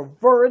that the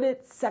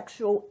perverted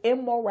sexual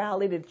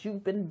immorality that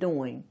you've been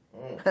doing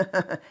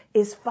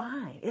is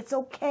fine. It's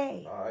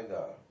okay. My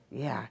God.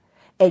 Yeah.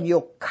 And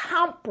you'll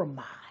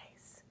compromise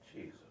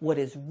what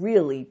is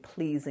really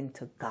pleasing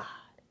to God.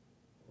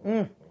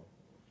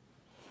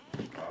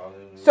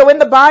 So in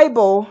the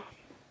Bible,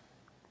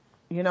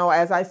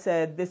 as I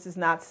said, this is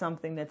not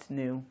something that's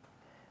new.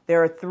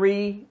 There are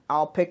three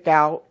I'll pick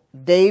out.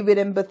 David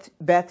and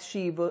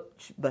Bathsheba.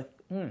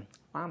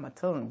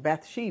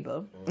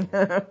 Bathsheba.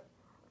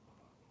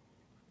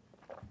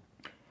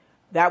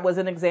 That was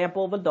an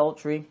example of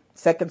adultery.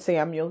 2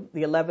 Samuel,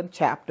 the 11th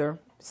chapter.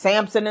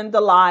 Samson and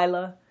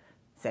Delilah.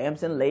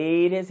 Samson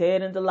laid his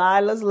head in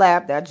Delilah's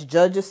lap. That's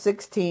Judges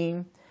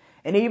 16.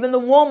 And even the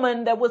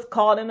woman that was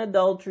caught in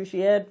adultery, she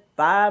had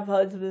 5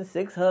 husbands,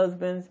 6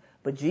 husbands.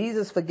 But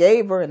Jesus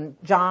forgave her in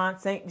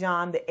St.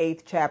 John, the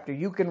 8th chapter.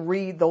 You can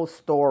read those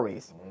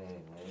stories.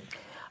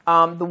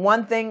 The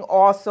one thing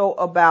also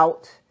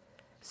about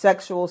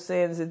sexual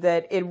sins is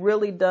that it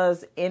really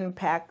does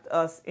impact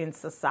us in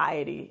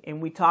society.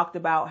 And we talked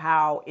about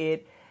how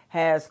it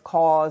has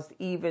caused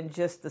even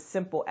just the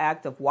simple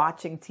act of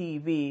watching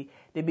TV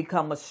to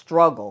become a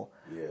struggle.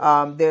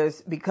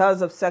 Yes.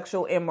 Because of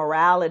sexual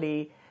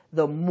immorality,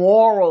 the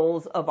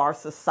morals of our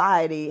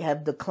society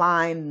have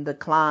declined.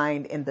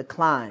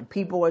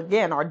 People,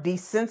 again, are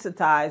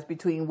desensitized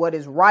between what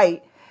is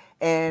right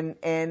and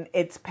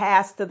it's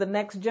passed to the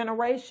next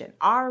generation.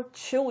 Our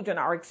children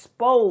are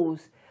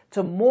exposed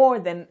to more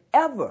than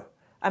ever.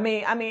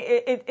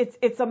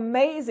 It's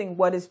amazing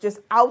what is just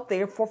out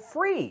there for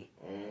free.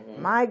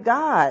 My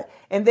God.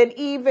 And then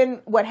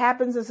even what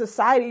happens in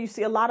society, you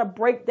see a lot of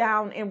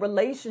breakdown in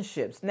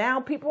relationships. Now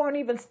people aren't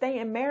even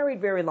staying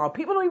married very long.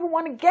 People don't even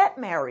want to get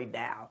married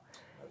now.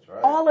 That's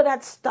right. All of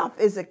that stuff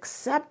is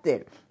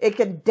accepted. It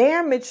can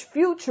damage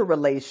future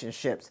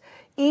relationships.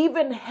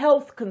 Even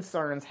health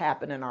concerns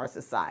happen in our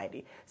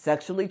society.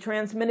 Sexually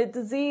transmitted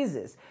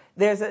diseases.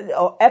 There's an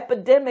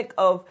epidemic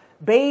of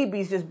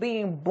babies just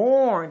being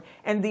born,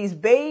 and these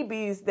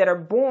babies that are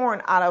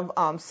born out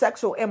of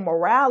sexual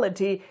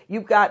immorality,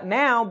 you've got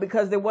now,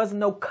 because there was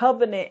no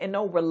covenant and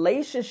no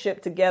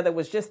relationship together, it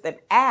was just an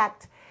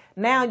act.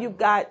 Now you've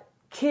got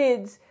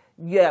kids,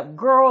 you have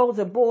girls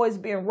and boys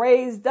being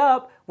raised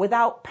up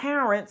without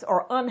parents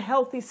or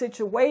unhealthy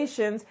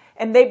situations,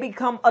 and they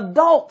become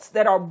adults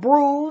that are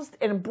bruised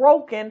and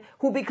broken,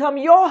 who become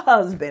your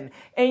husband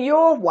and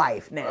your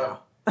wife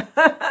now.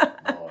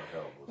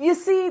 You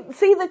see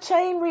the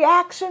chain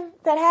reaction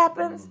that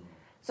happens?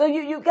 So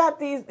you got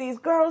these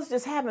girls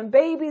just having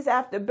babies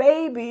after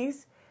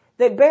babies.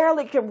 They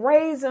barely can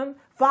raise them.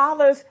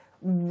 Fathers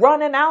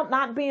running out,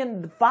 not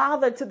being the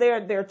father to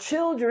their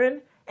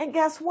children. And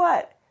guess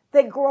what?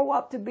 They grow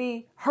up to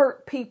be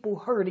hurt people,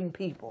 hurting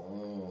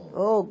people.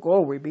 Oh,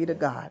 glory be to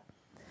God.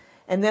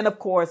 And then, of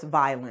course,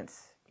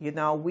 violence.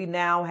 We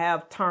now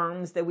have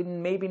terms that we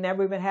maybe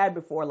never even had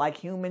before, like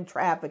human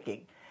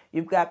trafficking.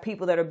 You've got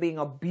people that are being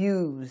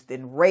abused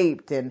and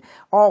raped and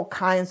all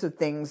kinds of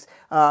things.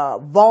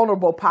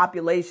 Vulnerable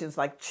populations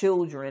like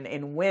children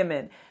and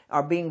women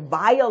are being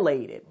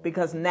violated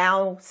because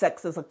now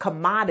sex is a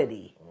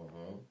commodity.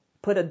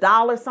 Put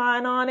a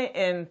 $sign on it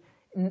and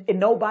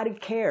nobody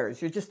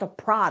cares. You're just a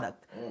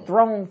product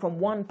thrown from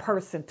one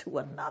person to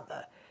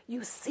another.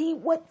 You see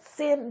what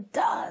sin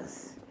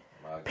does.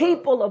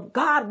 People of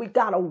God, we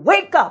got to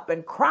wake up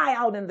and cry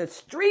out in the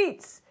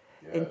streets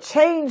and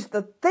change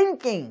the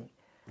thinking.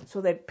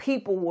 so that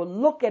people will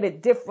look at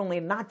it differently,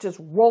 not just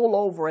roll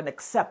over and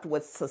accept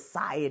what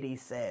society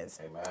says.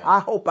 Amen. I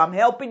hope I'm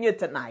helping you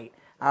tonight.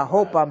 I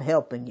hope I'm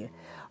helping you.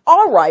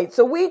 All right.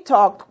 So we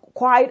talked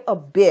quite a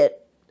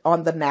bit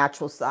on the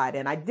natural side,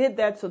 and I did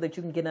that so that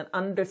you can get an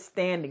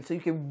understanding, so you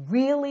can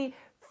really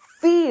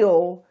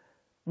feel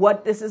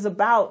what this is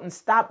about and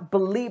stop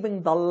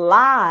believing the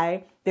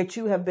lie that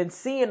you have been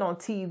seeing on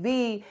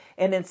TV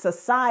and in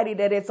society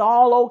that it's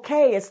all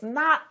okay. It's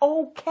not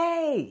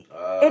okay.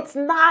 It's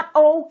not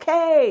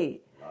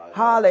okay.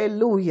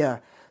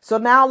 Hallelujah. So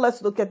now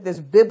let's look at this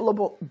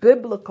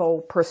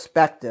biblical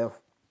perspective.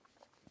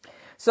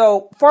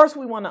 So first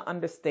we want to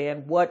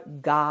understand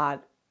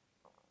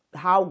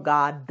how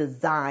God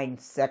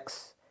designed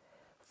sex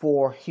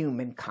for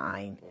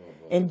humankind.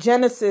 In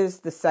Genesis,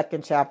 the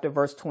 2nd chapter,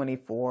 verse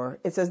 24,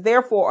 it says,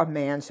 therefore a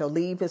man shall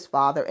leave his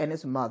father and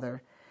his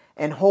mother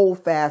and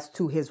hold fast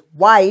to his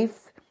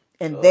wife,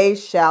 and they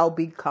shall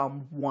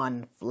become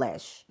one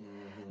flesh.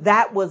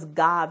 That was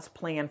God's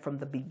plan from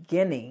the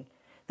beginning,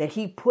 that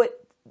he put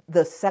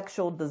the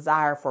sexual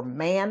desire for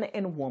man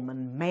and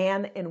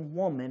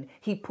woman,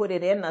 he put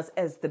it in us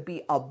as to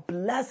be a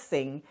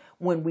blessing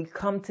when we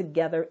come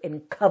together in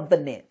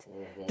covenant.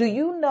 Do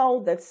you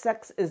know that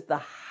sex is the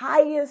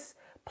highest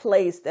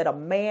place that a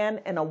man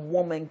and a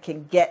woman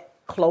can get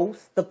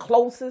close, the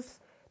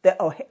closest that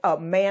a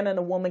man and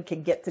a woman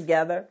can get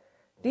together?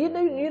 Do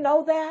you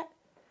know that?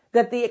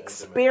 That the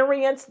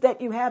experience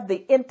that you have,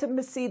 the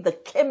intimacy, the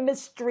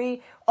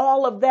chemistry,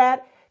 all of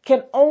that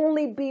can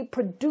only be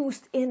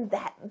produced in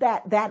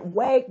that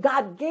way.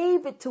 God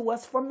gave it to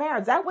us for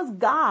marriage. That was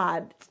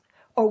God's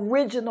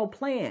original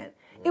plan.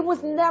 It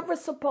was never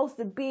supposed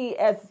to be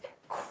as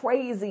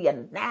crazy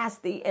and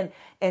nasty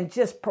and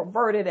just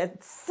perverted as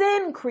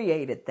sin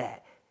created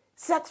that.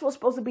 Sex was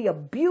supposed to be a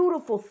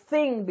beautiful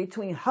thing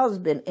between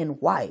husband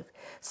and wife.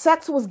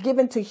 Sex was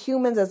given to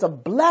humans as a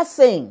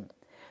blessing.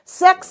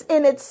 Sex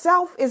in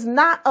itself is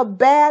not a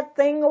bad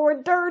thing or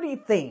a dirty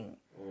thing.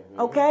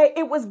 Okay?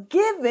 It was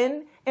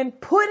given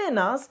and put in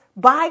us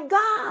by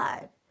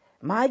God.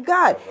 My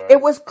God.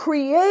 It was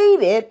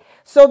created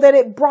so that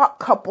it brought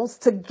couples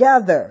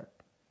together.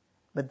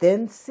 But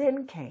then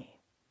sin came.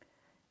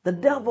 The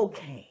devil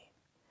came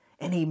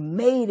and he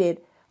made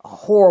it a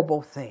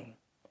horrible thing.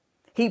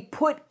 He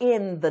put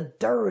in the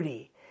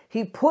dirty.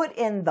 He put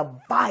in the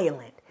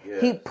violent.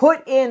 Yes. He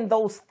put in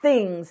those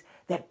things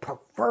that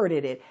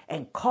perverted it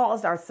and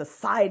caused our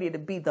society to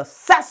be the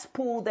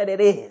cesspool that it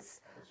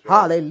is. Right.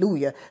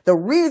 Hallelujah. The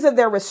reason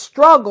there is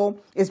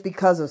struggle is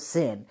because of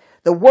sin.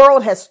 The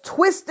world has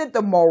twisted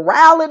the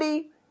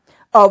morality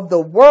of the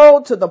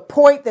world to the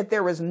point that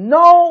there is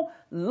no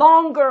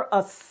longer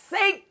a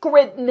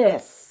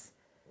sacredness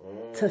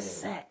to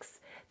sex.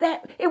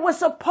 That it was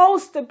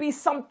supposed to be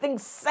something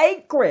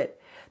sacred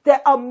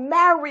that a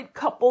married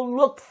couple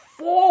looked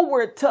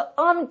forward to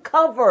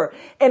uncover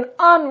and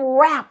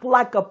unwrap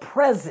like a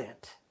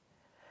present.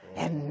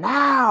 And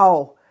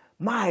now,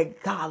 my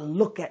God,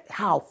 look at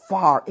how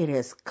far it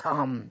has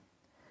come.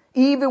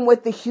 Even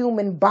with the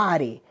human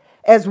body.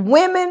 As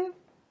women,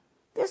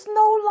 there's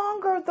no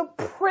longer the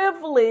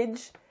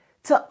privilege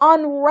to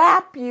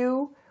unwrap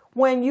you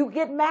when you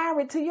get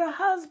married to your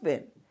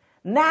husband.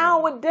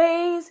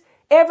 Nowadays,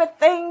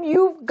 everything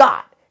you've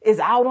got is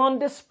out on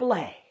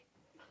display.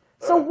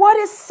 So what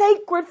is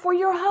sacred for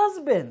your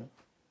husband?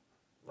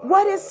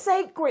 What is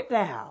sacred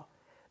now?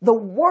 The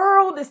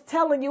world is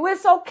telling you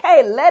it's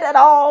okay. Let it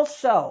all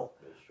show.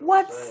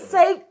 What's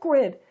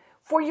sacred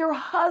for your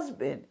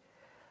husband?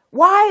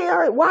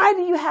 Why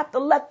do you have to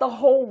let the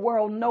whole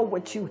world know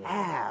what you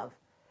have?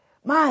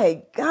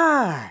 My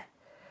God.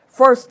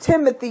 1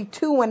 Timothy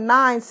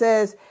 2:9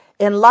 says,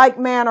 in like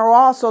manner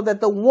also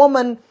that the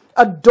woman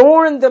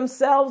adorn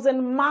themselves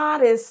in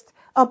modest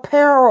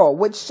apparel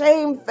with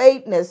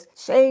shamefacedness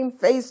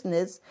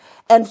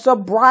and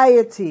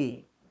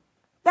sobriety.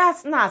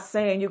 That's not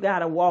saying you got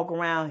to walk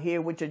around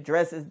here with your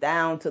dresses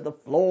down to the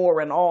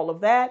floor and all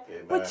of that.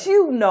 Amen. But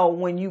you know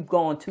when you've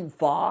gone too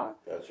far.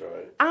 That's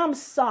right. I'm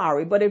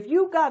sorry, but if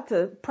you got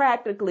to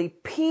practically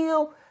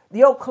peel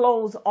your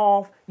clothes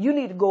off, you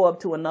need to go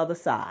up to another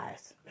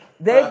size.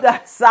 They've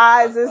got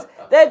sizes.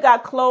 They've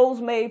got clothes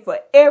made for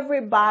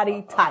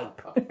everybody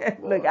type.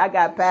 Look, I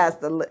got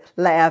past the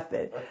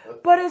laughing.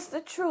 But it's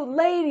the truth.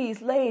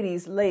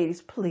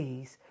 Ladies,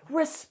 please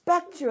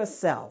respect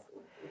yourself.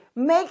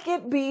 Make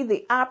it be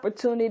the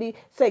opportunity.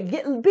 Be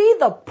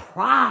the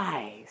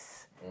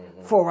prize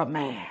for a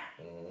man.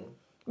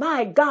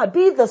 My God,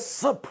 be the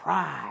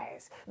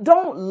surprise.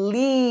 Don't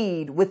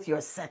lead with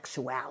your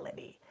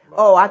sexuality.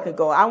 Oh, I can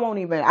go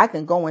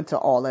into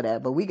all of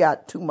that, but we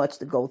got too much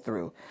to go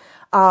through.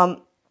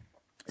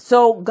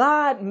 So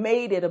God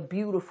made it a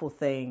beautiful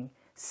thing.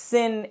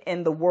 Sin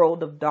in the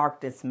world of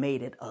darkness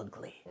made it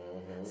ugly.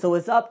 So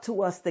it's up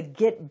to us to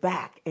get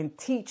back and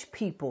teach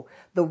people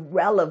the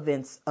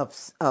relevance of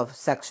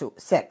sexual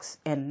sex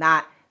and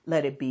not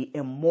let it be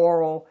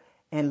immoral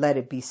and let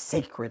it be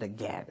sacred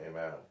again.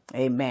 Amen.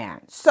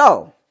 Amen.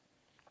 So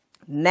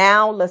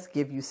now let's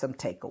give you some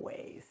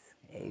takeaways.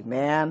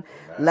 Amen.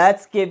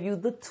 Let's give you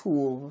the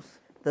tools,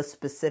 the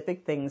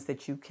specific things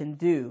that you can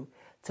do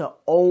to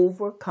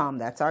overcome.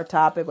 That's our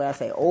topic. When I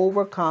say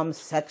overcome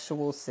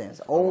sexual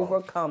sins,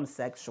 overcome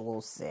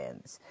sexual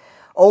sins.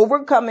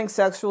 Overcoming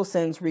sexual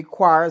sins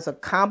requires a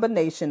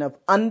combination of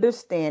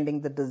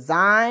understanding the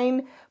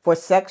design for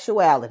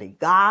sexuality,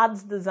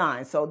 God's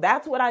design. So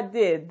that's what I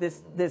did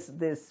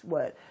this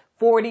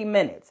 40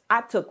 minutes.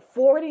 I took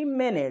 40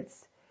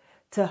 minutes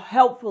to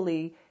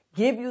helpfully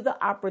give you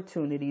the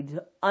opportunity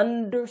to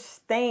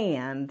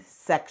understand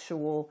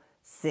sexual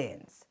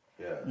sins.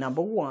 Yes.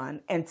 Number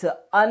one, and to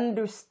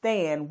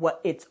understand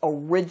what its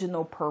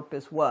original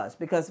purpose was.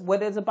 Because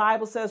what does the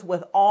Bible says?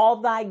 With all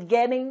thy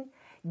getting,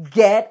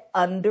 get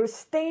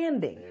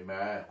understanding.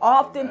 Amen.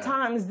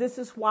 Oftentimes, this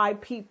is why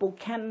people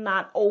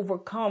cannot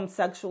overcome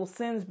sexual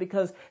sins,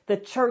 because the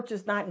church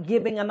is not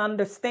giving an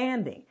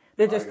understanding.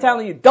 They're just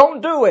telling you,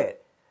 don't do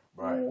it.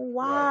 Right.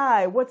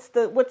 Why? Right. What's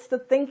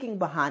the thinking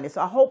behind it?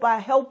 So I hope I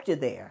helped you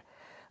there.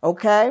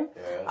 Okay.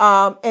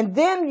 Yeah. And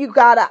then you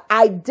got to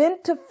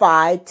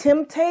identify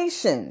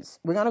temptations.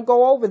 We're going to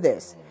go over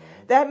this.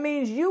 Mm-hmm. That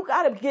means you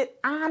got to get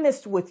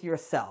honest with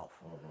yourself.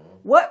 Mm-hmm.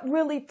 What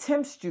really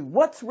tempts you?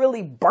 What's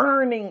really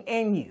burning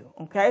in you?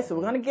 Okay. So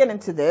we're going to get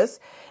into this.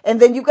 And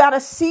then you got to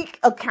seek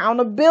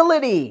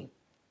accountability.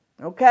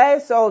 Okay.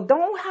 So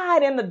don't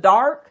hide in the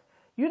dark.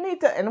 You need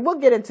to, and we'll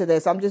get into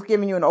this. I'm just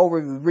giving you an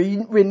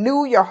overview.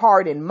 Renew your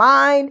heart and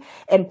mind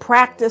and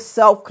practice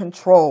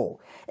self-control.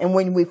 And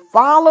when we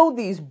follow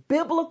these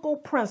biblical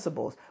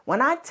principles,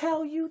 when I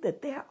tell you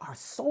that there are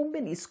so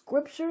many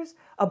scriptures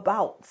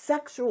about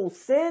sexual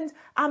sins,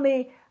 I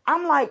mean,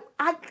 I'm like,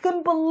 I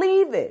couldn't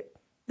believe it.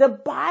 The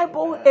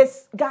Bible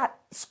has got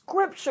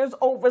scriptures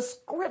over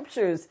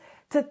scriptures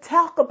to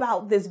talk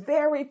about this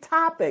very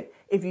topic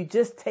if you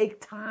just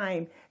take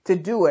time to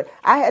do it.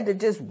 I had to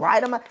just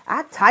write them.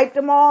 I typed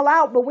them all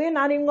out, but we're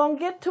not even going to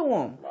get to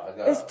them.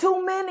 It's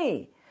too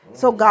many.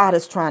 So God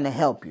is trying to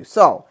help you.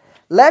 So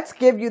let's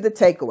give you the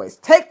takeaways.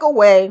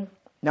 Takeaway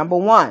number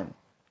one,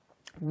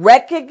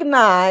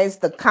 recognize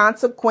the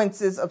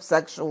consequences of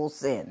sexual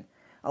sin.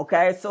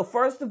 Okay, so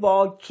first of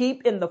all,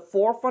 keep in the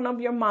forefront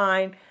of your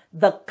mind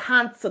the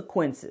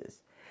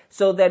consequences,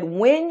 so that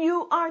when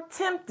you are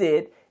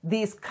tempted,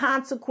 these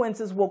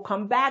consequences will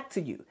come back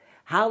to you.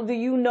 How do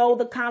you know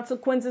the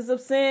consequences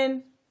of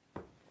sin?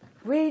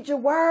 Read your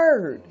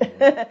word.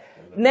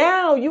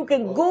 Now you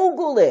can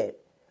Google it.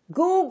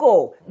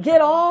 Google, get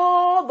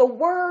all the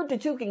word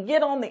that you can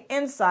get on the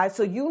inside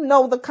so you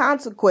know the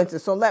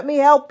consequences. So let me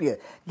help you.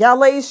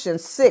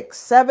 Galatians 6,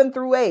 7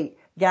 through 8.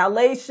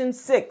 Galatians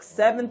 6,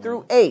 7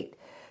 through 8.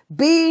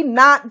 Be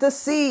not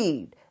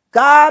deceived.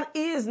 God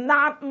is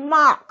not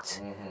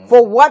mocked.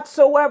 For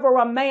whatsoever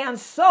a man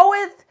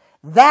soweth,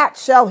 that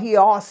shall he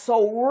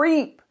also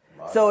reap.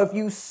 So if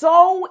you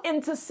sow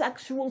into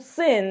sexual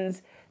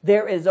sins,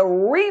 there is a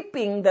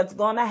reaping that's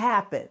going to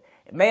happen.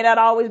 It may not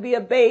always be a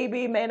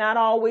baby, may not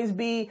always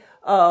be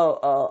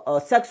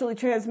a sexually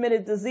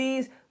transmitted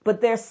disease,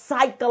 but there's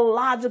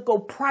psychological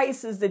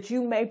prices that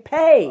you may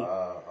pay.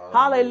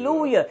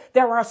 Hallelujah.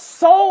 There are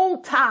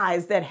soul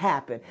ties that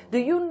happen. Do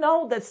you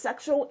know that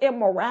sexual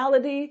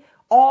immorality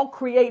all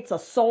creates a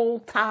soul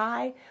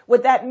tie?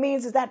 What that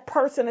means is that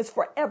person is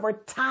forever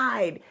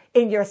tied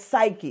in your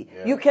psyche.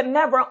 Yeah. You can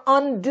never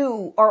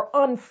undo or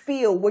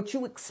unfeel what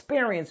you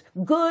experience,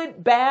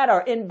 good, bad,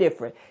 or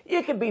indifferent.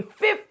 It could be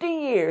 50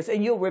 years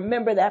and you'll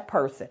remember that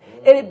person.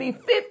 It'd be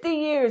 50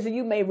 years and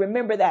you may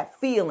remember that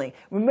feeling,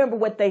 remember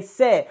what they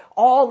said,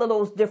 all of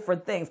those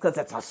different things, because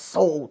it's a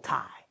soul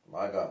tie.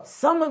 My God.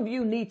 Some of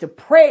you need to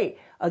pray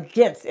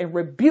against and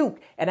rebuke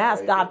and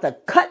ask God to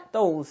cut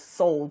those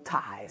soul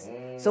ties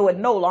so it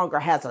no longer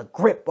has a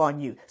grip on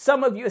you.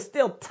 Some of you are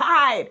still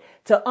tied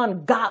to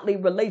ungodly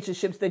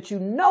relationships that you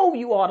know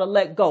you ought to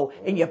let go,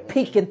 and you're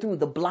peeking through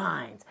the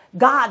blinds.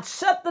 God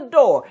shut the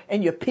door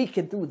and you're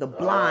peeking through the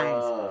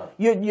blinds.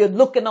 You're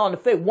looking on the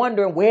face,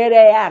 wondering where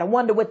they at. I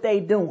wonder what they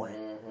doing.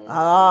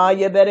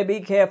 You better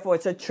be careful.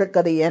 It's a trick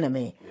of the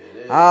enemy.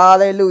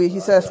 Hallelujah. He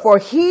says, for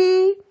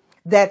he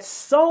that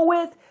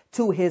soweth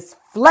to his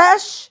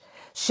flesh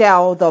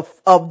shall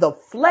of the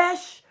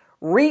flesh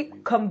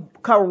reap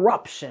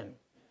corruption.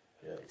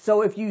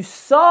 So if you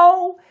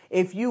sow,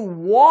 if you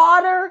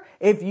water,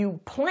 if you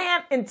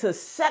plant into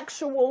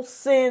sexual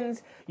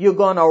sins, you're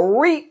going to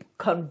reap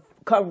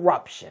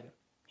corruption.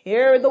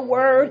 Hear the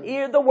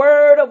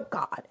word of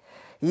God.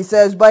 He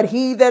says, but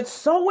he that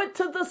soweth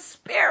to the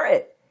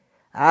Spirit,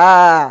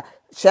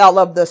 shall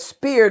of the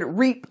Spirit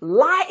reap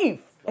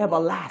life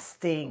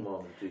everlasting.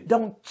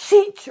 Don't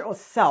cheat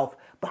yourself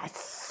by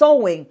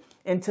sowing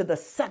into the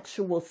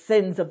sexual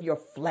sins of your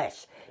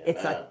flesh.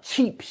 It's a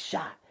cheap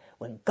shot.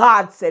 When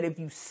God said, if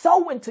you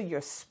sow into your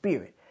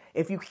spirit,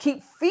 if you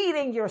keep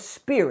feeding your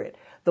spirit,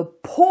 the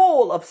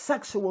pull of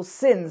sexual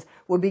sins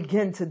will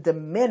begin to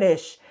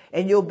diminish,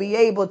 and you'll be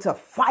able to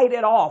fight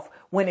it off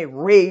when it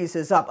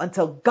raises up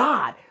until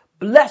God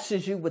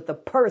blesses you with the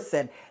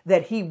person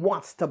that he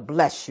wants to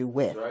bless you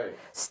with. Right.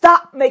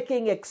 Stop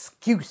making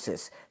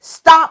excuses.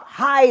 Stop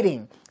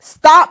hiding.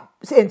 Stop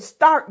and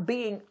start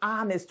being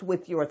honest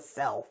with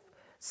yourself.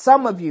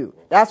 Some of you,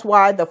 that's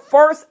why the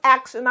first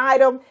action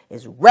item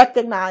is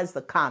recognize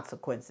the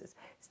consequences.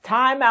 It's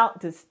time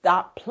out to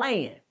stop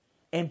playing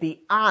and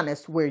be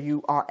honest where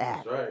you are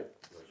at. That's right.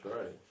 That's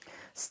right.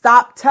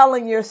 Stop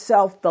telling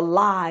yourself the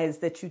lies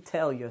that you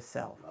tell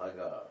yourself. My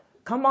God.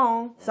 Come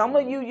on. Some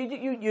of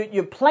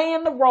you're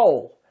playing the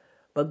role,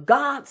 but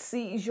God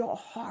sees your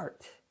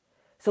heart.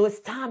 So it's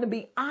time to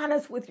be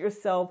honest with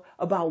yourself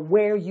about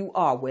where you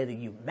are, whether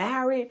you're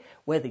married,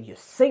 whether you're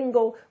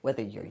single,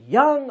 whether you're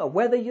young, or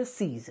whether you're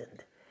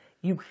seasoned.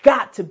 You've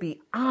got to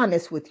be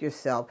honest with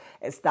yourself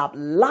and stop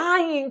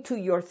lying to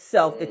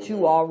yourself that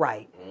you're all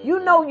right. You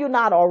know you're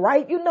not all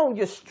right. You know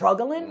you're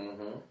struggling.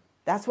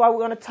 That's why we're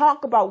going to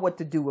talk about what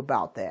to do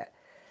about that.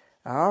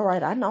 All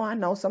right, I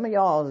know. Some of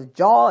y'all's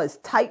jaw is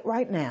tight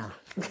right now.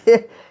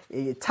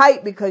 You're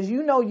tight because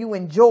you know you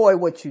enjoy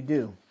what you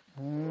do.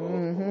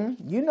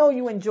 You know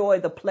you enjoy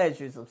the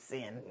pleasures of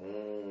sin.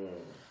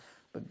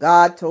 But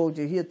God told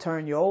you he'll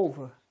turn you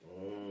over.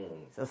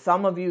 So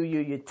some of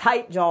you're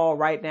tight jaw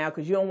right now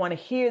because you don't want to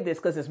hear this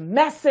because it's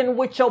messing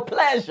with your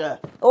pleasure.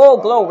 Oh,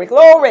 glory,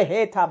 glory.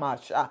 Hey,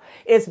 Tamasha.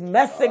 It's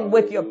messing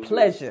with your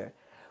pleasure.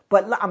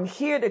 But I'm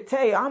here to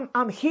tell you,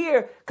 I'm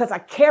here because I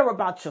care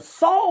about your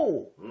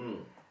soul.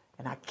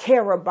 And I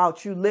care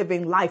about you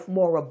living life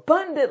more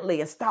abundantly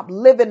and stop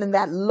living in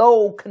that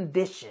low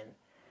condition.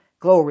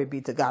 Glory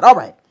be to God.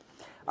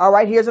 All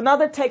right. Here's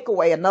another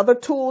takeaway, another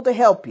tool to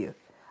help you.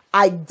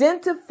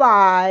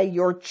 Identify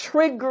your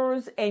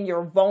triggers and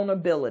your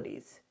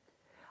vulnerabilities.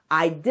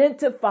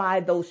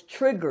 Identify those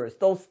triggers,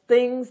 those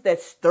things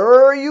that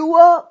stir you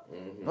up.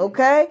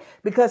 Okay?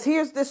 Because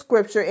here's the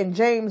scripture in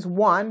James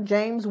 1,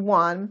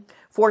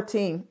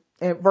 14,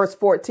 and verse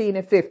 14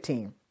 and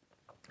 15.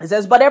 It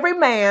says, but every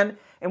man,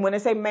 and when they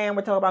say man,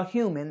 we're talking about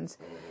humans,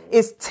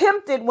 is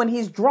tempted when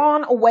he's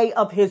drawn away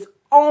of his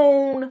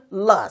own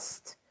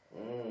lust.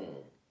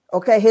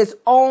 Okay, his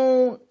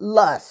own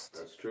lust.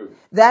 That's true.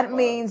 That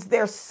means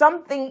there's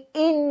something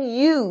in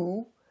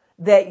you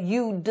that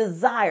you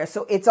desire.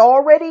 So it's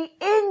already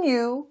in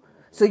you.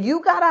 So you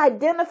got to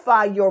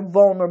identify your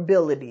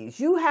vulnerabilities.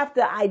 You have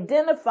to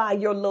identify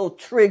your little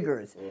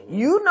triggers.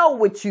 You know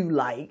what you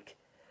like.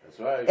 That's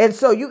right. And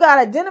so you got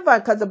to identify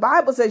because the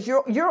Bible says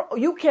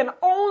you can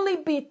only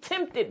be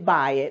tempted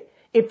by it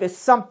if it's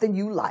something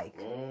you like.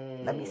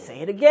 Let me say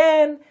it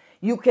again.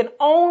 You can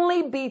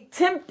only be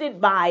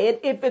tempted by it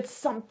if it's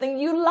something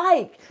you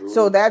like. True.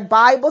 So that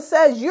Bible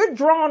says you're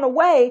drawn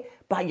away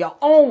by your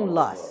own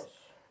lust.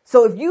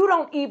 So if you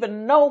don't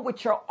even know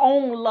what your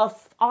own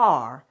lusts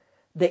are,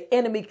 the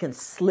enemy can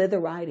slither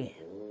right in.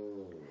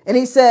 And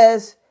he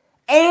says,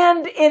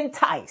 and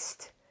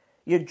enticed.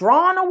 You're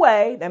drawn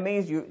away. That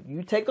means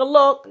you take a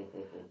look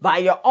by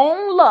your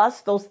own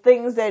lust, those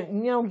things that,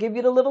 give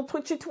you the little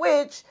twitchy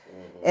twitch.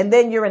 And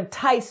then you're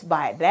enticed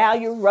by it. Now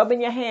you're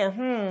rubbing your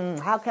hand.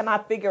 How can I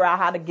figure out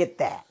how to get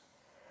that?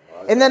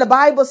 And then the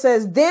Bible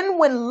says, then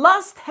when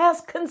lust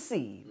has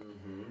conceived,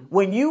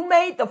 when you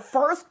made the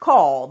first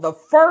call, the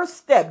first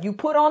step, you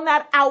put on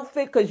that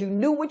outfit because you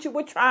knew what you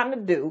were trying to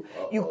do.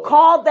 You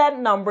called that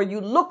number. You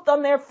looked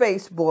on their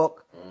Facebook.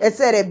 It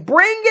said, it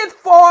bringeth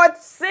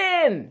forth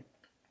sin.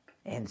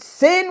 And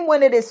sin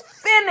when it is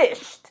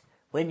finished,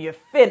 when you're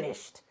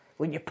finished,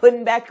 when you're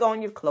putting back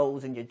on your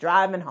clothes and you're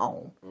driving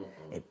home,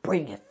 it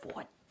bringeth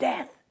forth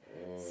death.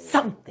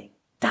 Something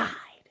died.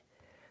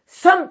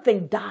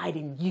 Something died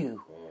in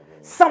you.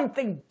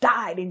 Something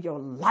died in your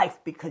life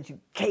because you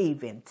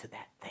gave into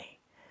that thing.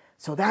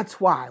 So that's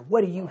why.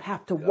 What do you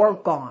have to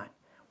work on?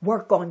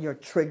 Work on your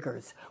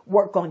triggers.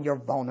 Work on your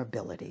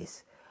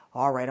vulnerabilities.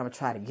 All right, I'm going to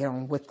try to get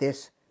on with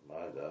this.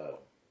 My God.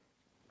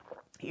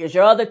 Here's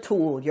your other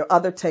tool, your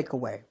other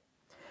takeaway.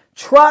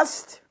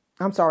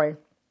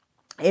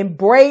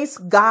 Embrace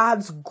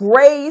God's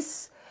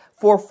grace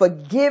for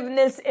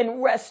forgiveness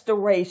and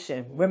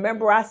restoration.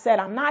 Remember, I said,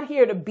 I'm not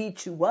here to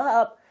beat you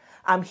up.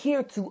 I'm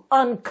here to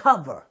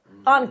uncover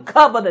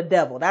the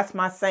devil. That's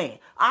my saying.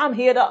 I'm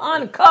here to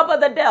uncover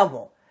the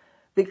devil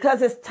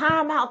because it's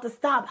time out to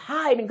stop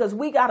hiding because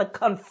we got to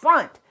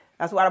confront.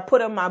 That's what I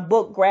put in my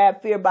book,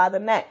 Grab Fear by the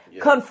Neck.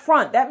 Yeah.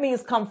 Confront. That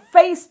means come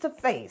face to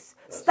face.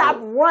 Stop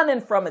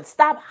running from it.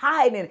 Stop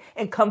hiding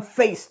and come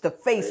face to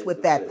face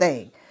with that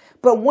thing.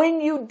 But when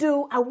you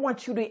do, I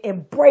want you to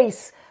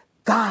embrace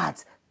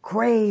God's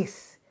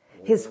grace,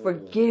 his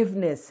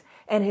forgiveness,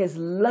 and his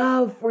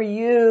love for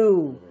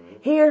you.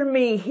 Hear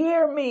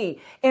me.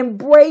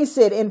 Embrace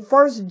it. In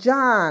 1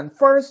 John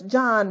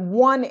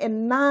 1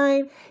 and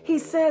 9, he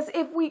says,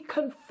 if we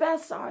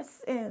confess our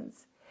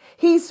sins,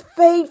 he's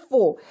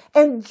faithful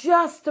and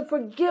just to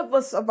forgive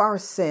us of our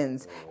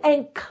sins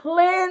and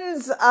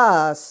cleanse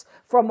us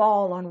from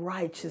all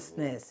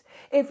unrighteousness.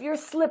 If you're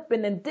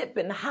slipping and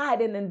dipping,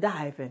 hiding and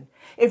diving,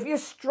 if you're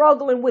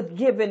struggling with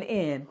giving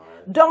in,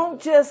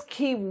 don't just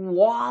keep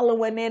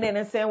wallowing in it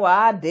and saying, well,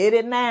 I did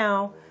it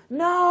now.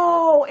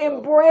 No,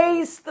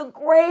 embrace the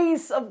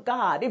grace of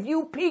God. If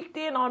you peeked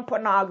in on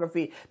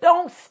pornography,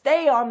 don't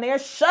stay on there.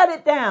 Shut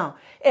it down.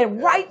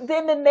 And right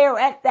then and there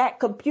at that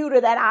computer,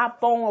 that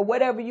iPhone or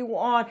whatever you were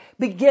on,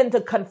 begin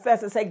to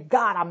confess and say,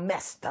 God, I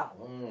messed up.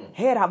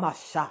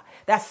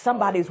 That's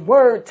somebody's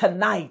word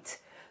tonight.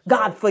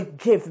 God,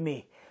 forgive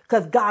me.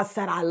 Because God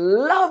said, I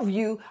love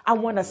you. I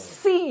want to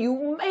see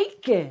you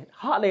make it.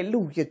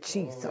 Hallelujah,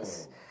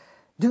 Jesus.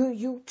 Do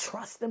you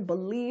trust and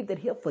believe that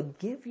he'll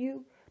forgive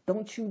you?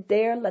 Don't you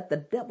dare let the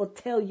devil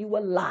tell you a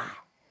lie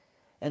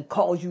and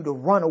cause you to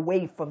run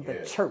away from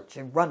the church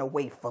and run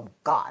away from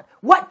God.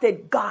 What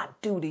did God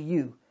do to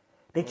you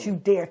that you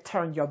dare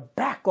turn your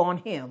back on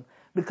him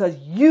because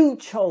you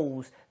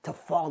chose to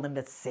fall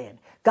into sin?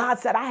 God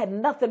said, I had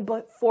nothing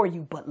but for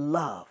you but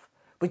love.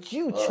 But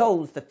you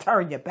chose to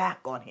turn your back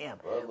on him.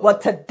 Well,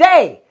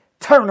 today,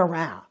 turn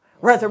around.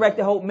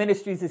 Resurrected Hope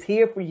Ministries is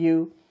here for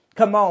you.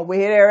 Come on,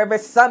 we're here every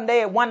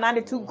Sunday at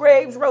 192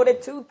 Graves Road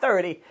at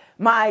 2:30.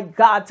 My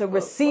God, to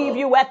receive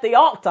you at the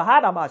altar.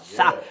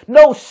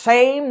 No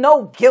shame,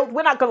 no guilt.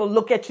 We're not going to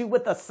look at you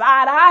with a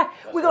side eye.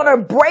 We're going to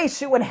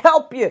embrace you and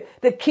help you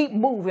to keep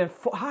moving.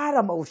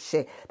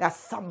 That's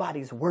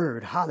somebody's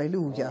word.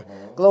 Hallelujah.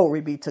 Glory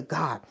be to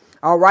God.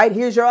 All right,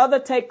 here's your other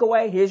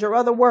takeaway. Here's your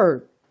other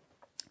word.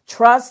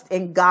 Trust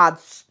in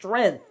God's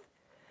strength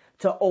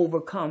to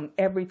overcome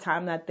every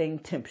time that thing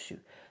tempts you.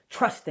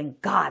 Trust in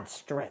God's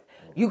strength.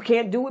 You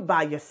can't do it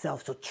by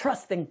yourself, so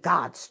trust in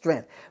God's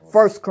strength.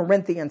 1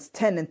 Corinthians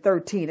 10 and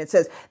 13, it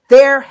says,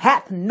 there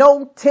hath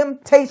no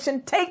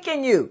temptation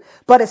taken you,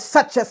 but it's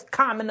such as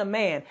common to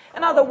man.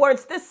 In other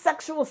words, this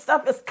sexual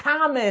stuff is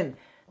common.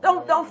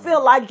 Don't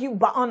feel like you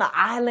on an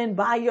island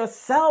by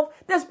yourself.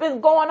 This has been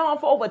going on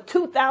for over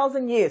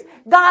 2,000 years.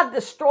 God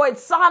destroyed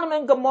Sodom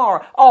and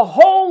Gomorrah, a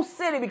whole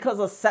city, because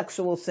of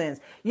sexual sins.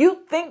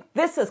 You think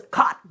this has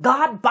caught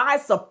God by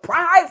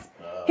surprise?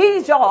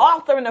 He's your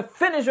author and the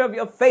finisher of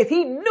your faith.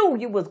 He knew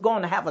you was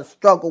going to have a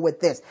struggle with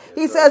this.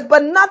 He says,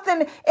 but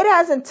nothing, it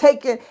hasn't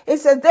taken, it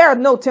says there are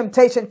no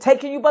temptation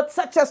taking you, but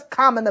such as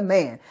common to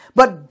man.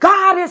 But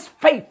God is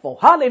faithful.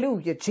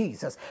 Hallelujah,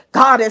 Jesus.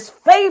 God is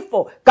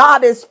faithful.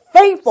 God is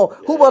faithful,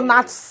 who will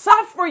not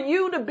suffer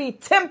you to be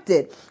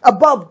tempted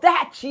above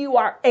that you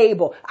are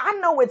able. I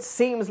know it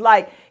seems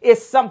like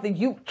it's something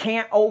you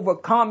can't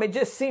overcome. It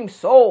just seems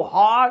so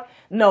hard.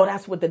 No,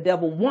 that's what the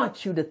devil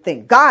wants you to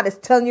think. God is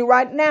telling you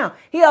right now,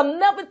 he'll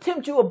never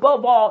tempt you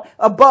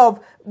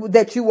above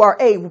that you are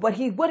able. But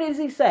what does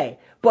he say?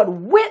 But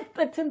with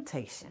the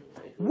temptation,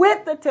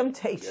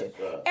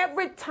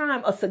 every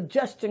time a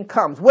suggestion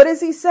comes, what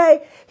does he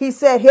say? He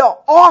said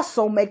he'll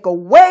also make a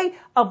way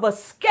of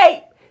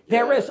escape.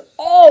 There is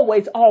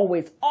always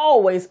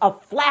a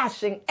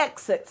flashing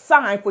exit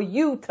sign for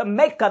you to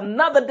make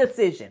another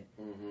decision.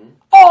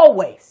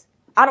 Always.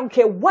 I don't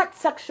care what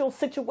sexual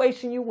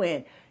situation you're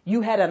in.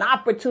 You had an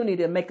opportunity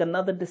to make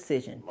another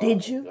decision.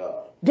 Did you?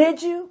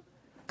 Did you?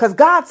 Because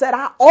God said,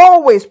 I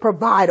always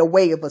provide a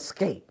way of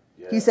escape.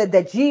 He said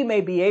that ye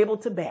may be able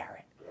to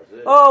bear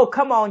it. Oh,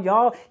 come on,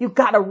 y'all. You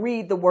got to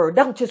read the word.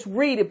 Don't just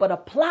read it, but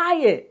apply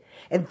it.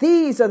 And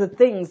these are the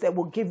things that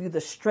will give you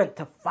the strength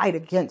to fight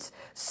against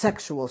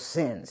sexual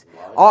sins.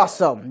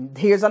 Awesome.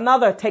 Here's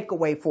another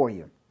takeaway for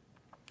you.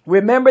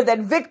 Remember that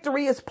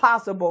victory is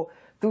possible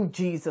through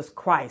Jesus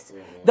Christ.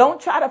 Don't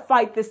try to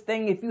fight this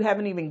thing if you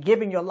haven't even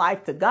given your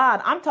life to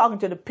God. I'm talking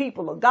to the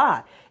people of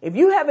God. If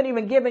you haven't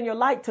even given your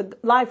life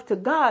to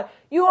God,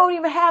 you don't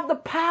even have the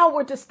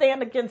power to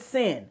stand against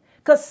sin,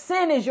 because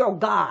sin is your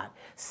God.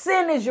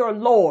 Sin is your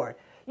Lord.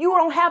 You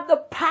don't have the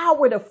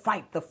power to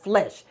fight the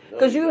flesh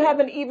because you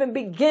haven't even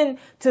begun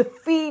to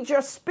feed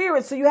your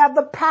spirit. So you have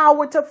the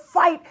power to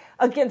fight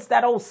against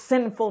that old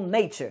sinful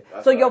nature.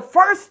 So your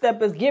first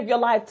step is give your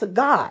life to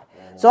God.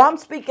 So I'm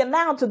speaking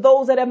now to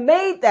those that have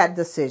made that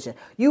decision.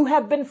 You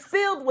have been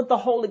filled with the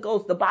Holy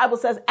Ghost. The Bible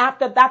says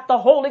after that the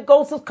Holy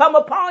Ghost has come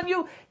upon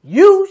you,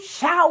 you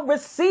shall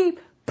receive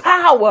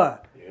power.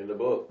 In the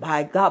book.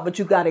 By God, but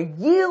you got to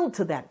yield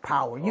to that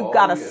power. You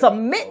got to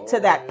submit to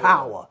that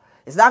power.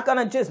 It's not going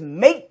to just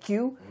make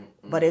you,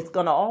 but it's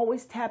going to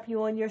always tap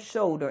you on your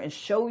shoulder and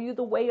show you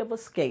the way of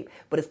escape.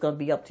 But it's going to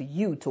be up to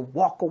you to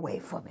walk away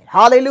from it.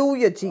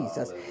 Hallelujah,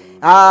 Jesus.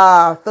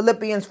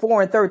 Philippians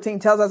 4 and 13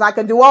 tells us I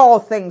can do all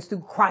things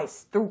through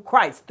Christ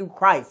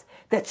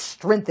that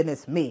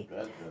strengtheneth me.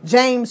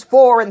 James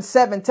 4 and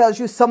 7 tells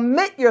you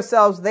submit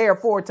yourselves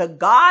therefore to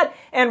God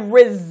and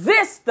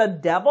resist the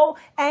devil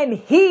and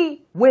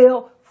he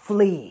will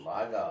flee.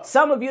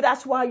 Some of you,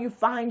 that's why you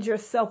find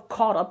yourself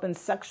caught up in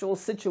sexual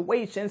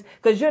situations,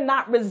 because you're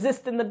not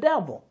resisting the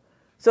devil.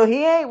 So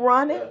he ain't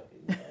running.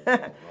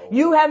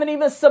 You haven't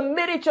even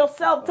submitted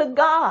yourself to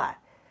God.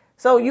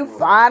 So you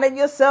finding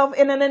yourself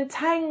in an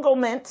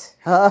entanglement.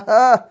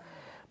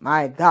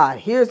 My God,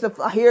 here's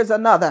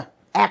another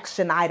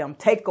action item,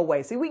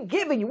 takeaway. See,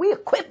 we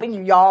equipping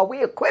you, y'all.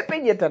 We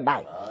equipping you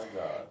tonight.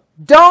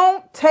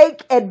 Don't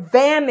take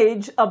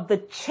advantage of the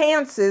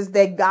chances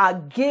that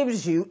God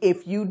gives you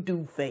if you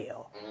do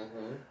fail.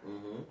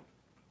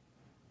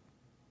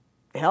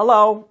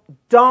 Hello,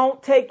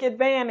 don't take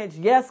advantage.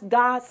 Yes,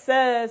 God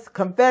says,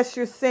 confess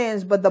your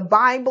sins, but the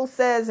Bible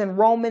says in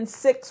Romans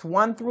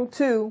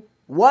 6:1-2,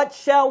 what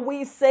shall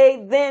we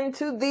say then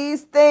to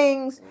these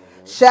things?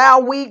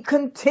 Shall we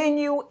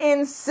continue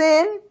in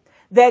sin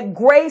that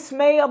grace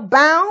may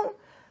abound?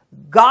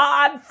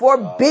 God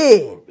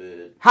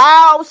forbid.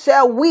 How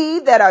shall we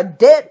that are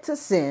dead to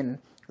sin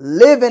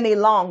live any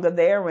longer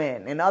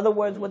therein? In other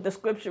words, what the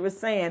scripture is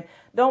saying,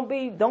 don't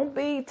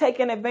be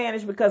taking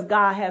advantage because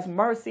God has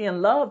mercy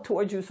and love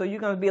towards you. So you're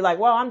going to be like,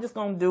 well, I'm just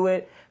going to do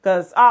it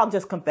because I'll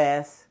just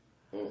confess.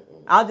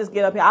 I'll just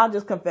get up here. I'll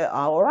just confess.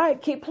 All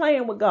right. Keep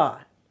playing with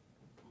God.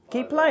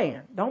 Keep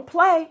playing. Don't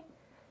play.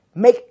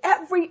 Make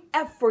every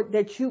effort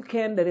that you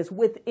can that is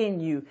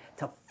within you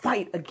to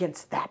fight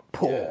against that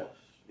pull. Yes.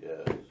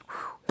 Yes.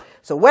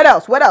 So what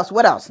else?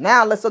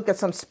 Now let's look at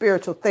some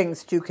spiritual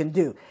things that you can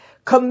do.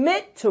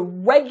 Commit to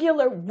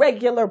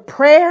regular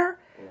prayer,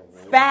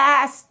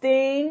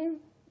 fasting.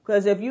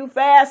 Because if you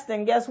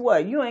fasting, guess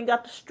what? You ain't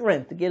got the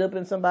strength to get up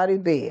in somebody's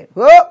bed.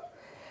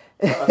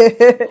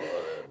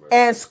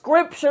 And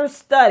scripture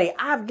study.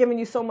 I've given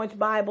you so much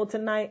Bible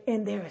tonight,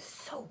 and there is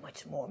so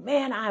much more.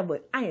 Man, I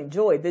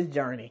enjoyed this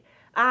journey.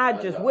 I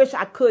just wish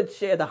I could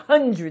share the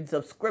hundreds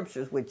of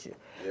scriptures with you.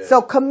 Yeah.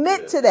 So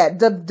commit to that.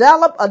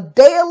 Develop a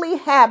daily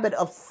habit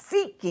of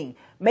seeking.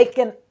 Make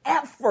an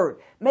effort.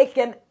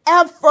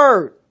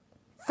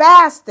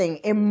 Fasting.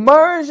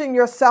 Immersing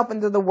yourself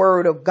into the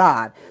word of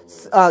God.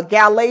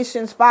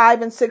 Galatians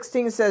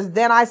 5:16 says,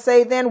 then I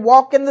say,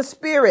 walk in the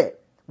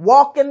spirit.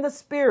 Walk in the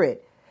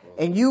spirit.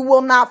 And you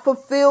will not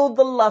fulfill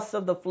the lusts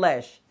of the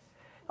flesh.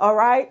 All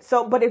right.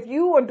 So, but if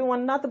you are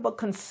doing nothing but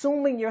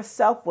consuming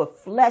yourself with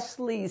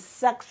fleshly,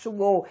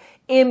 sexual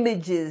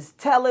images,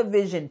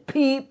 television,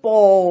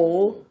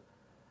 people,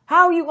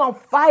 how are you going to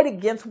fight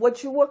against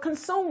what you were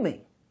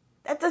consuming?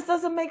 That just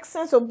doesn't make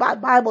sense. So the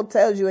Bible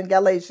tells you in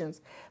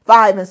Galatians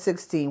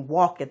 5:16,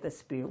 walk in the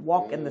spirit,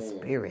 walk in the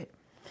spirit.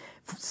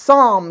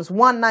 Psalms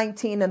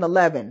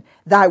 119:11,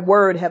 thy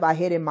word have I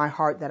hid in my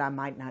heart that I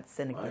might not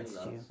sin against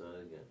you.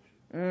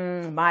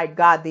 My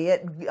God,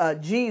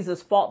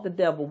 Jesus fought the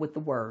devil with the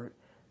word.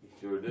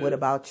 Sure did. What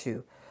about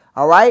you?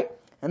 All right.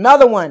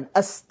 Another one.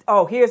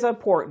 Here's an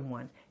important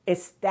one.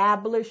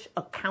 Establish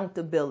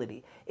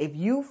accountability. If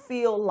you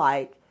feel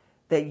like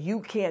that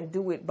you can't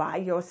do it by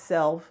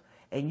yourself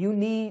and you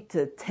need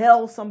to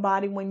tell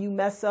somebody when you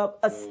mess up,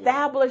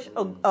 establish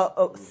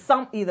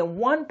either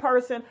one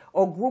person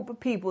or group of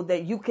people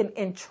that you can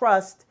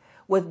entrust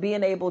with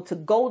being able to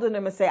go to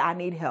them and say, I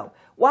need help.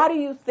 Why do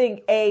you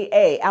think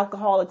AA,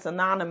 Alcoholics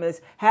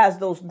Anonymous, has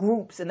those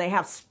groups and they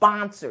have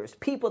sponsors,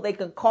 people they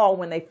can call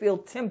when they feel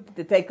tempted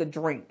to take a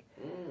drink?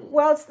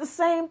 Well, it's the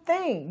same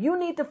thing. You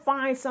need to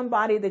find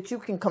somebody that you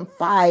can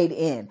confide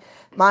in.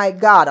 My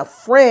God, a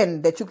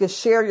friend that you can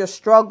share your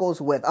struggles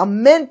with, a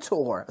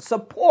mentor, a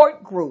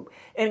support group,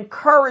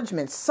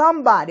 encouragement,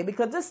 somebody,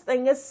 because this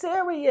thing is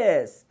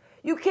serious.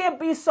 You can't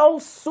be so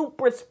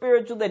super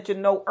spiritual that you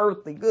know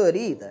earthly good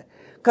either.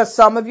 Because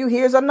some of you,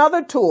 here's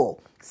another tool.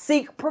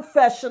 Seek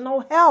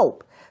professional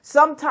help.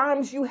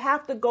 Sometimes you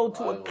have to go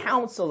to a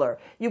counselor.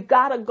 You've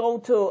got to go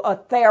to a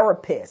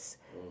therapist.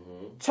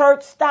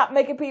 Church, stop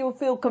making people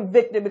feel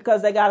convicted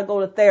because they got to go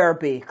to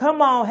therapy.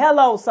 Come on.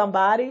 Hello,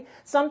 somebody.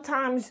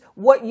 Sometimes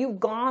what you've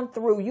gone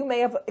through, you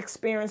may have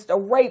experienced a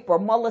rape or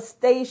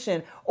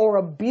molestation or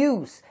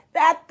abuse.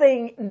 That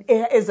thing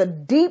is a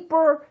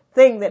deeper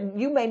thing that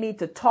you may need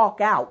to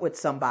talk out with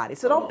somebody.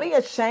 So don't be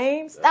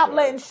ashamed. Stop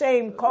letting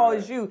shame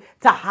cause you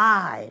to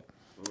hide.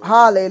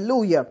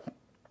 Hallelujah.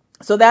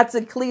 So that's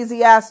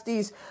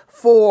Ecclesiastes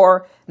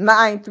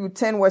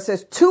 4:9-10, where it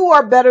says, two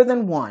are better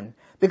than one,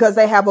 because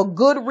they have a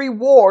good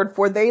reward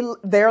for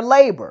their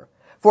labor.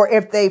 For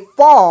if they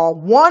fall,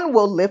 one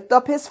will lift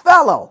up his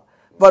fellow.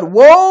 But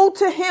woe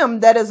to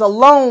him that is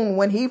alone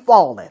when he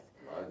falleth,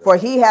 for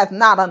he hath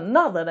not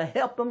another to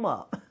help him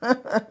up.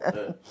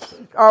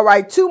 All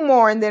right, two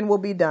more and then we'll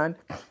be done.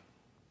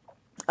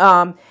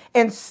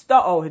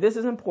 This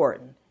is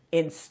important.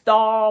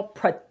 Install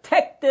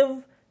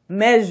protective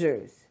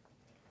measures.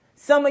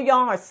 Some of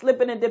y'all are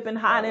slipping and dipping,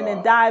 hiding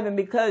and diving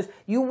because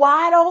you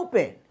wide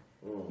open.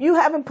 You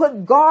haven't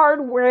put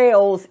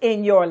guardrails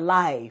in your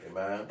life.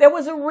 Amen. There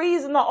was a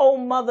reason the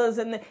old mothers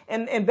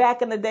and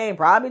back in the day, and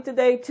probably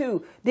today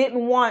too,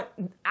 didn't want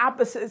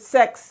opposite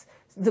sex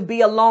to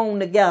be alone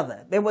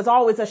together. There was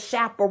always a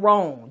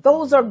chaperone.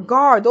 Those are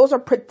guard. Those are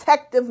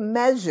protective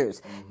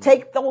measures.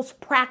 Take those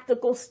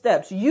practical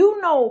steps.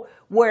 You know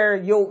where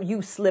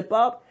you slip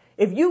up.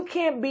 If you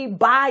can't be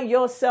by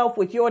yourself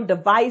with your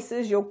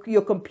devices,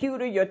 your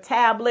computer, your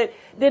tablet,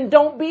 then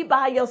don't be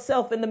by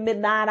yourself in the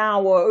midnight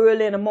hour or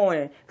early in the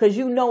morning, because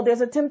you know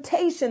there's a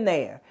temptation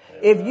there.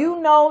 Yeah. If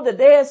you know that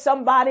there's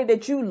somebody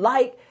that you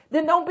like,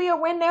 then don't be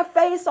in their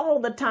face all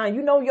the time.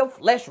 You know your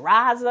flesh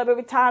rises up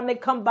every time they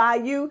come by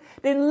you.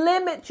 Then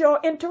limit your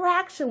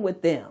interaction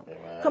with them.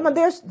 Amen. Come on,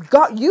 there's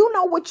God. You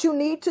know what you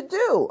need to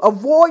do.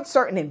 Avoid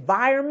certain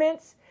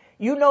environments.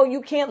 You know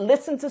you can't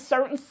listen to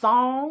certain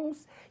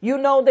songs. You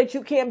know that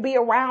you can't be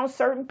around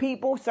certain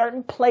people,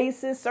 certain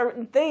places,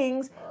 certain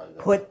things.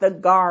 Put the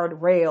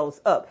guardrails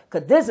up.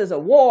 Because this is a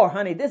war,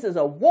 honey. This is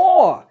a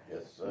war.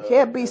 Yes, sir. You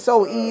can't be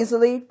so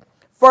easily.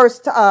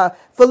 First,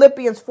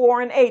 Philippians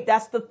 4 and 8.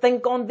 That's the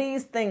think on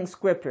these things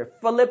scripture.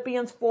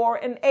 Philippians 4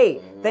 and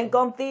 8. Think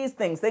on these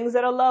things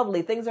that are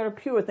lovely, things that are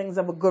pure, things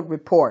of a good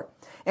report.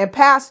 And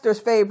pastor's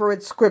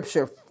favorite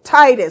scripture,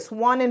 Titus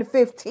 1 and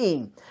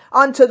 15.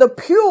 Unto the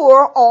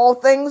pure, all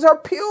things are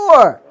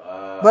pure.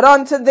 But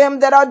unto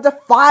them that are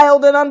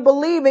defiled and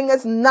unbelieving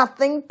is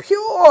nothing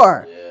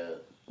pure. Yes.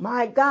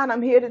 My God,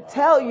 I'm here to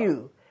tell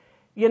you.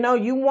 You know,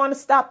 you want to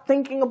stop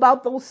thinking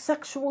about those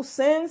sexual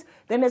sins,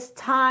 then it's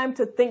time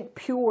to think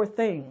pure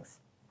things.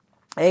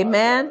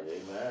 Amen.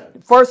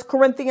 Amen. 1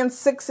 Corinthians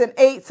 6 and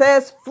 8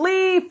 says,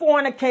 flee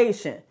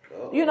fornication.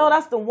 You know,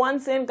 that's the one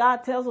sin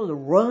God tells us to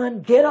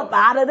run, get up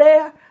out of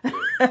there.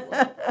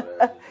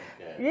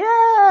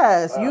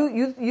 Yes,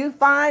 you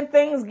find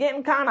things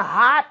getting kind of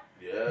hot.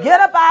 Yeah. Get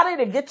up out of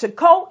it, get your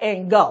coat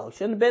and go.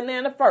 Shouldn't have been there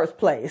in the first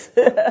place.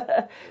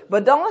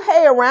 But don't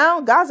hang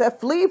around. God said,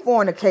 flee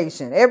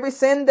fornication. Every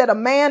sin that a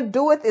man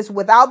doeth is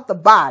without the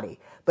body.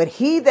 But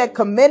he that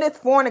committeth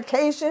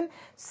fornication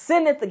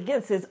sinneth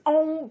against his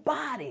own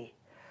body.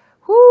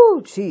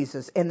 Whoo,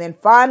 Jesus. And then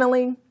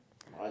finally,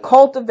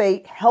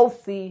 cultivate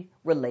healthy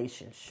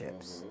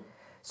relationships.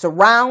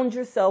 Surround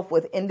yourself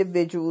with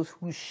individuals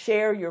who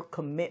share your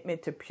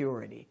commitment to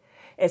purity,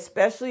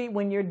 especially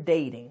when you're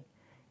dating.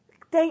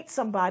 Date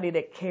somebody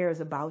that cares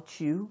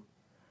about you.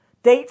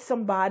 Date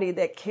somebody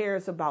that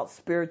cares about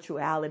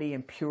spirituality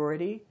and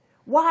purity.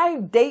 Why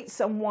date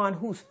someone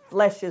whose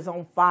flesh is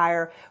on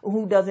fire,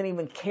 who doesn't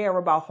even care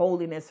about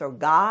holiness or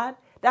God?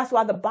 That's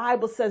why the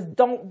Bible says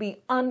don't be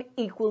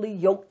unequally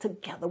yoked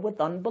together with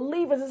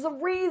unbelievers. There's a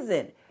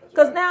reason.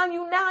 Because now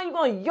you're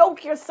going to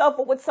yoke yourself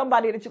up with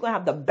somebody that you're going to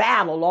have to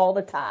battle all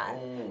the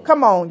time.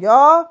 Come on,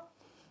 y'all.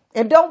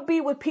 And don't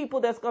be with people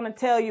that's going to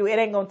tell you it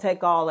ain't going to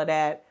take all of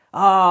that.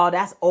 Oh,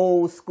 that's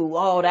old school.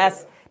 Oh,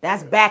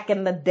 that's back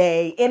in the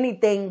day.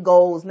 Anything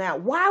goes now.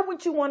 Why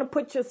would you want to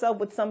put yourself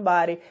with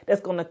somebody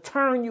that's going to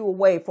turn you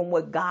away from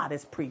what God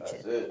is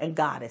preaching and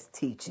God is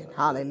teaching?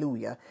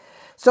 Hallelujah.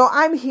 So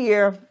I'm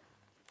here.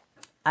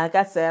 Like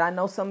I said, I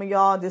know some of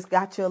y'all just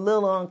got you a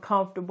little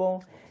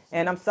uncomfortable.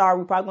 And I'm sorry,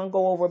 we're probably going to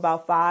go over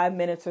about 5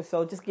 minutes or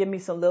so. Just give me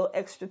some little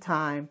extra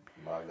time.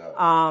 My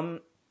God.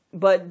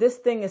 But this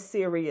thing is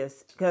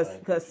serious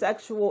because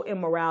sexual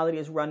immorality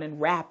is running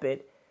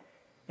rapid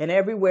and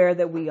everywhere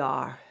that we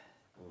are.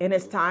 And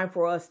it's time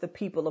for us, the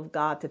people of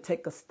God, to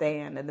take a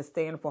stand and to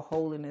stand for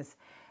holiness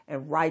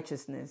and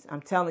righteousness.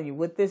 I'm telling you,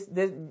 with this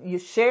you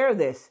share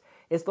this.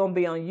 It's going to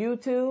be on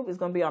YouTube. It's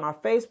going to be on our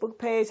Facebook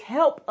page.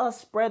 Help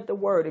us spread the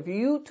word. If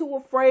you too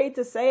afraid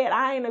to say it,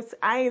 I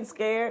ain't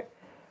scared.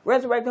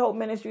 Resurrected Hope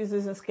Ministries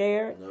isn't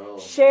scared. No.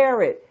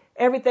 Share it.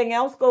 Everything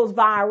else goes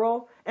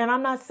viral. And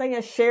I'm not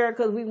saying share it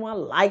because we want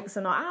likes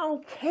and all. I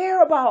don't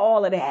care about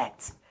all of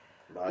that.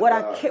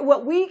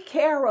 What we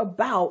care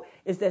about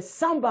is that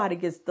somebody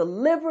gets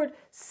delivered,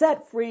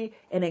 set free,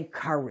 and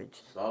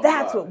encouraged.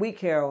 That's what we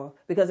care about.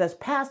 Because as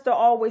Pastor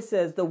always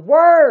says, the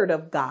word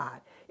of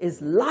God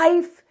is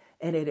life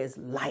and it is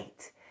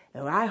light.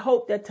 And I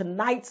hope that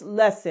tonight's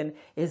lesson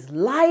is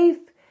life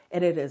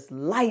and it is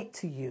light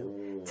to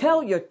you.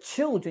 Tell your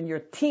children, your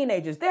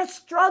teenagers, they're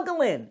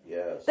struggling.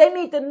 Yes. They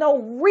need to know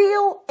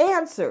real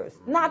answers,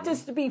 not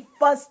just to be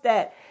fussed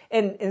at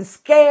and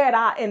scared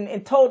out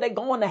and told they're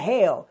going to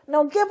hell.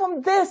 No, give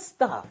them this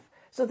stuff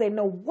so they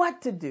know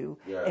what to do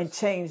and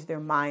change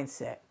their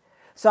mindset.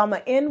 So I'm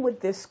going to end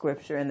with this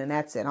scripture and then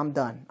that's it. I'm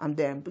done.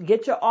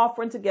 Get your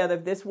offering together.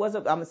 I'm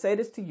going to say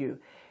this to you.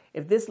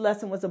 If this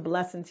lesson was a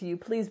blessing to you,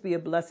 please be a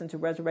blessing to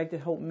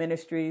Resurrected Hope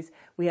Ministries.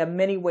 We have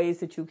many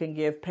ways that you can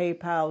give: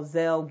 PayPal,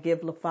 Zelle,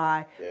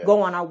 Givelify. Yes.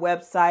 Go on our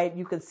website.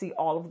 You can see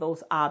all of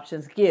those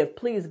options.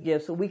 Please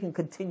give so we can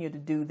continue to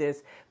do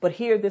this. But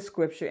hear this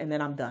scripture and then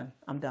I'm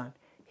done.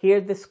 Hear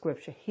this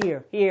scripture.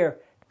 Hear.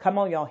 Come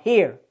on, y'all.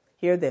 Hear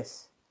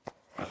this.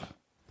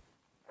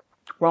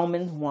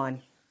 Romans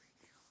 1,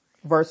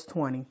 verse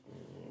 20.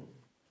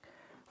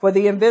 For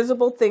the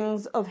invisible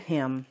things of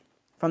him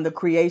from the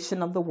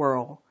creation of the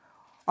world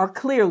are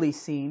clearly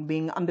seen,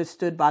 being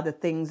understood by the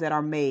things that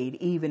are made,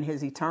 even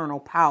his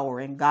eternal power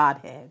and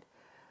Godhead,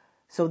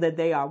 so that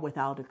they are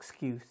without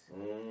excuse.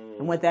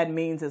 And what that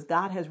means is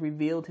God has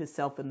revealed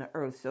himself in the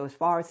earth. So as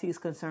far as he's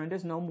concerned,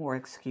 there's no more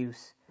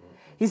excuse.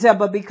 He said,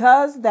 but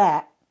because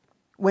that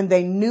when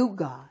they knew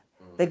God,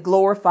 they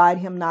glorified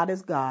him not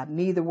as God,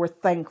 neither were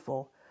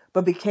thankful,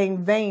 but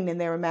became vain in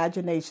their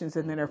imaginations,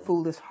 and then their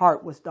foolish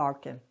heart was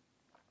darkened.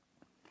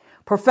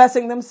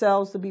 Professing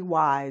themselves to be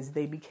wise,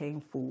 they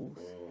became fools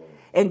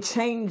and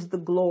changed the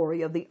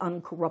glory of the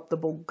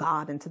uncorruptible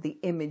God into the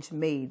image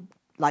made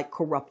like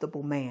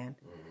corruptible man,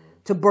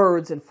 to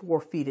birds and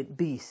four-footed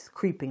beasts,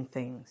 creeping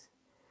things.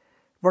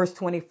 Verse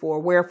 24,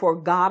 wherefore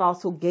God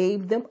also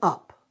gave them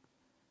up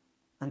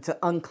unto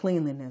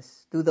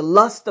uncleanness through the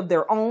lust of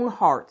their own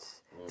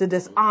hearts, to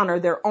dishonor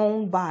their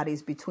own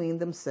bodies between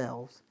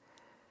themselves.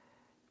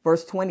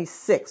 Verse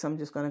 26, I'm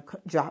just going to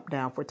drop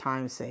down for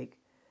time's sake.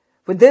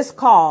 For this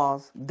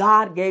cause,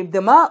 God gave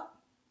them up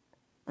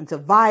unto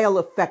vile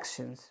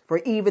affections, for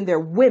even their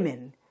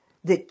women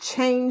did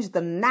change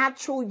the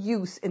natural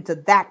use into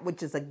that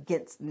which is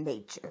against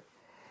nature.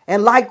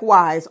 And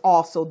likewise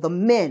also the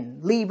men,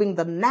 leaving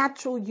the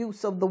natural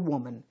use of the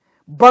woman,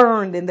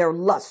 burned in their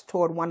lust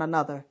toward one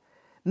another,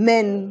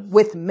 men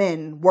with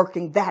men,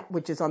 working that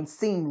which is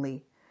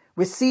unseemly,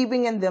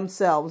 receiving in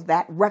themselves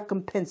that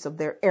recompense of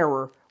their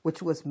error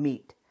which was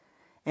meet.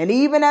 And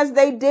even as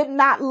they did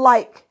not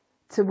like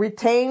to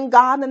retain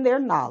God in their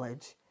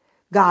knowledge,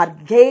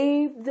 God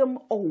gave them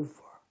over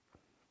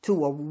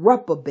to a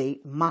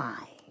reprobate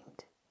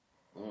mind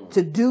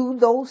to do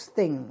those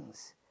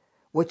things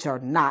which are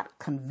not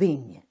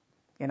convenient.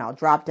 And I'll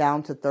drop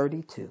down to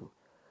 32.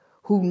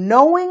 Who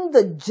knowing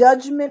the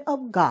judgment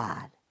of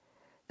God,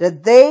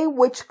 that they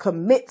which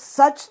commit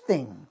such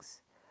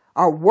things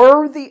are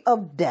worthy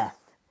of death,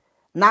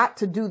 not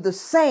to do the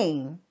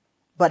same,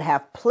 but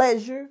have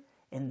pleasure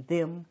in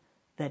them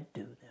that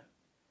do them.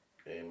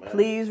 Amen.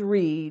 Please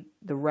read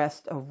the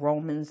rest of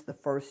Romans, the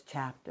first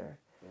chapter.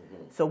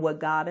 So what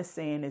God is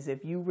saying is,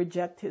 if you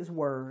reject his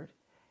word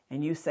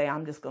and you say,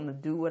 I'm just going to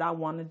do what I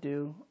want to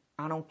do,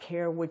 I don't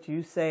care what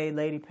you say,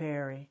 Lady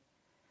Perry,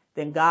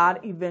 then God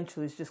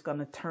eventually is just going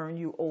to turn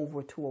you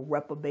over to a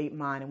reprobate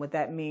mind. And what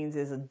that means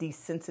is a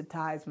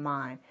desensitized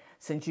mind.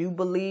 Since you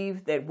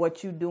believe that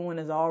what you're doing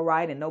is all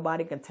right and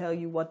nobody can tell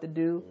you what to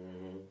do,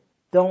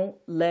 don't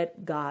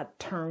let God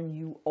turn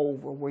you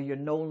over where you're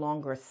no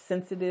longer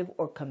sensitive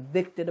or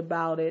convicted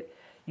about it.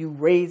 You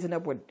raising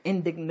up with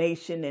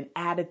indignation and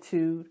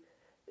attitude,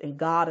 and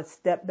God will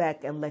step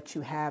back and let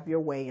you have your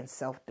way and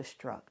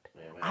self-destruct.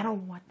 Amen. I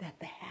don't want that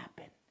to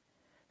happen.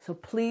 So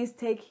please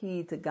take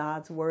heed to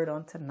God's word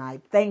on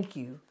tonight. Thank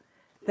you.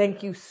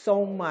 Thank you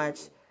so much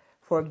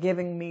for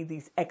giving me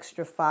these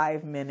extra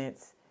 5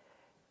 minutes.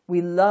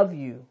 We love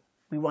you.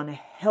 We want to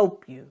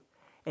help you.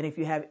 And if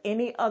you have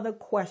any other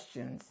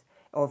questions,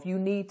 or if you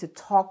need to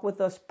talk with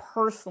us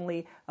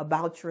personally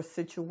about your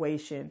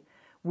situation,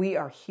 we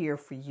are here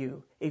for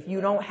you. If you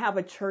don't have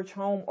a church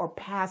home or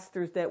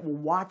pastors that will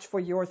watch for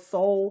your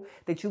soul,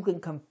 that you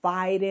can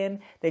confide in,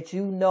 that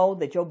you know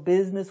that your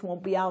business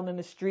won't be out in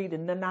the street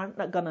and they're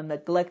not going to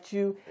neglect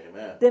you,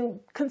 then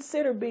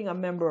consider being a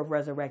member of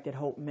Resurrected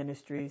Hope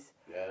Ministries,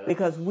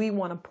 because we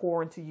want to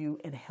pour into you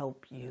and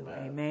help you.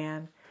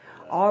 Amen.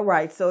 All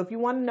right. So if you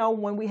want to know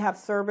when we have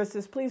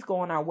services, please go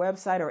on our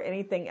website or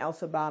anything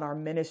else about our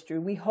ministry.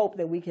 We hope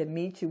that we can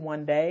meet you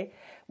one day.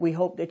 We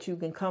hope that you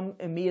can come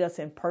and meet us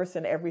in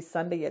person every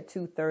Sunday at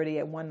 2:30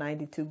 at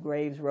 192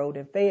 Graves Road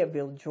in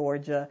Fayetteville,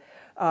 Georgia.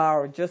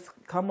 Or just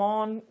come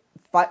on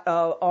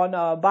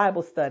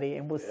Bible study,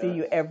 and we'll see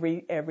you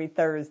every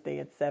Thursday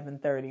at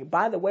 7:30.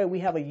 By the way, we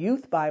have a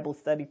youth Bible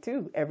study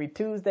too every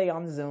Tuesday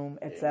on Zoom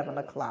at 7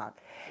 o'clock.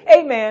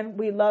 Amen.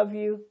 We love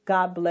you.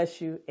 God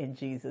bless you in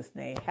Jesus'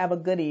 name. Have a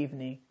good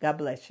evening. God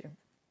bless you.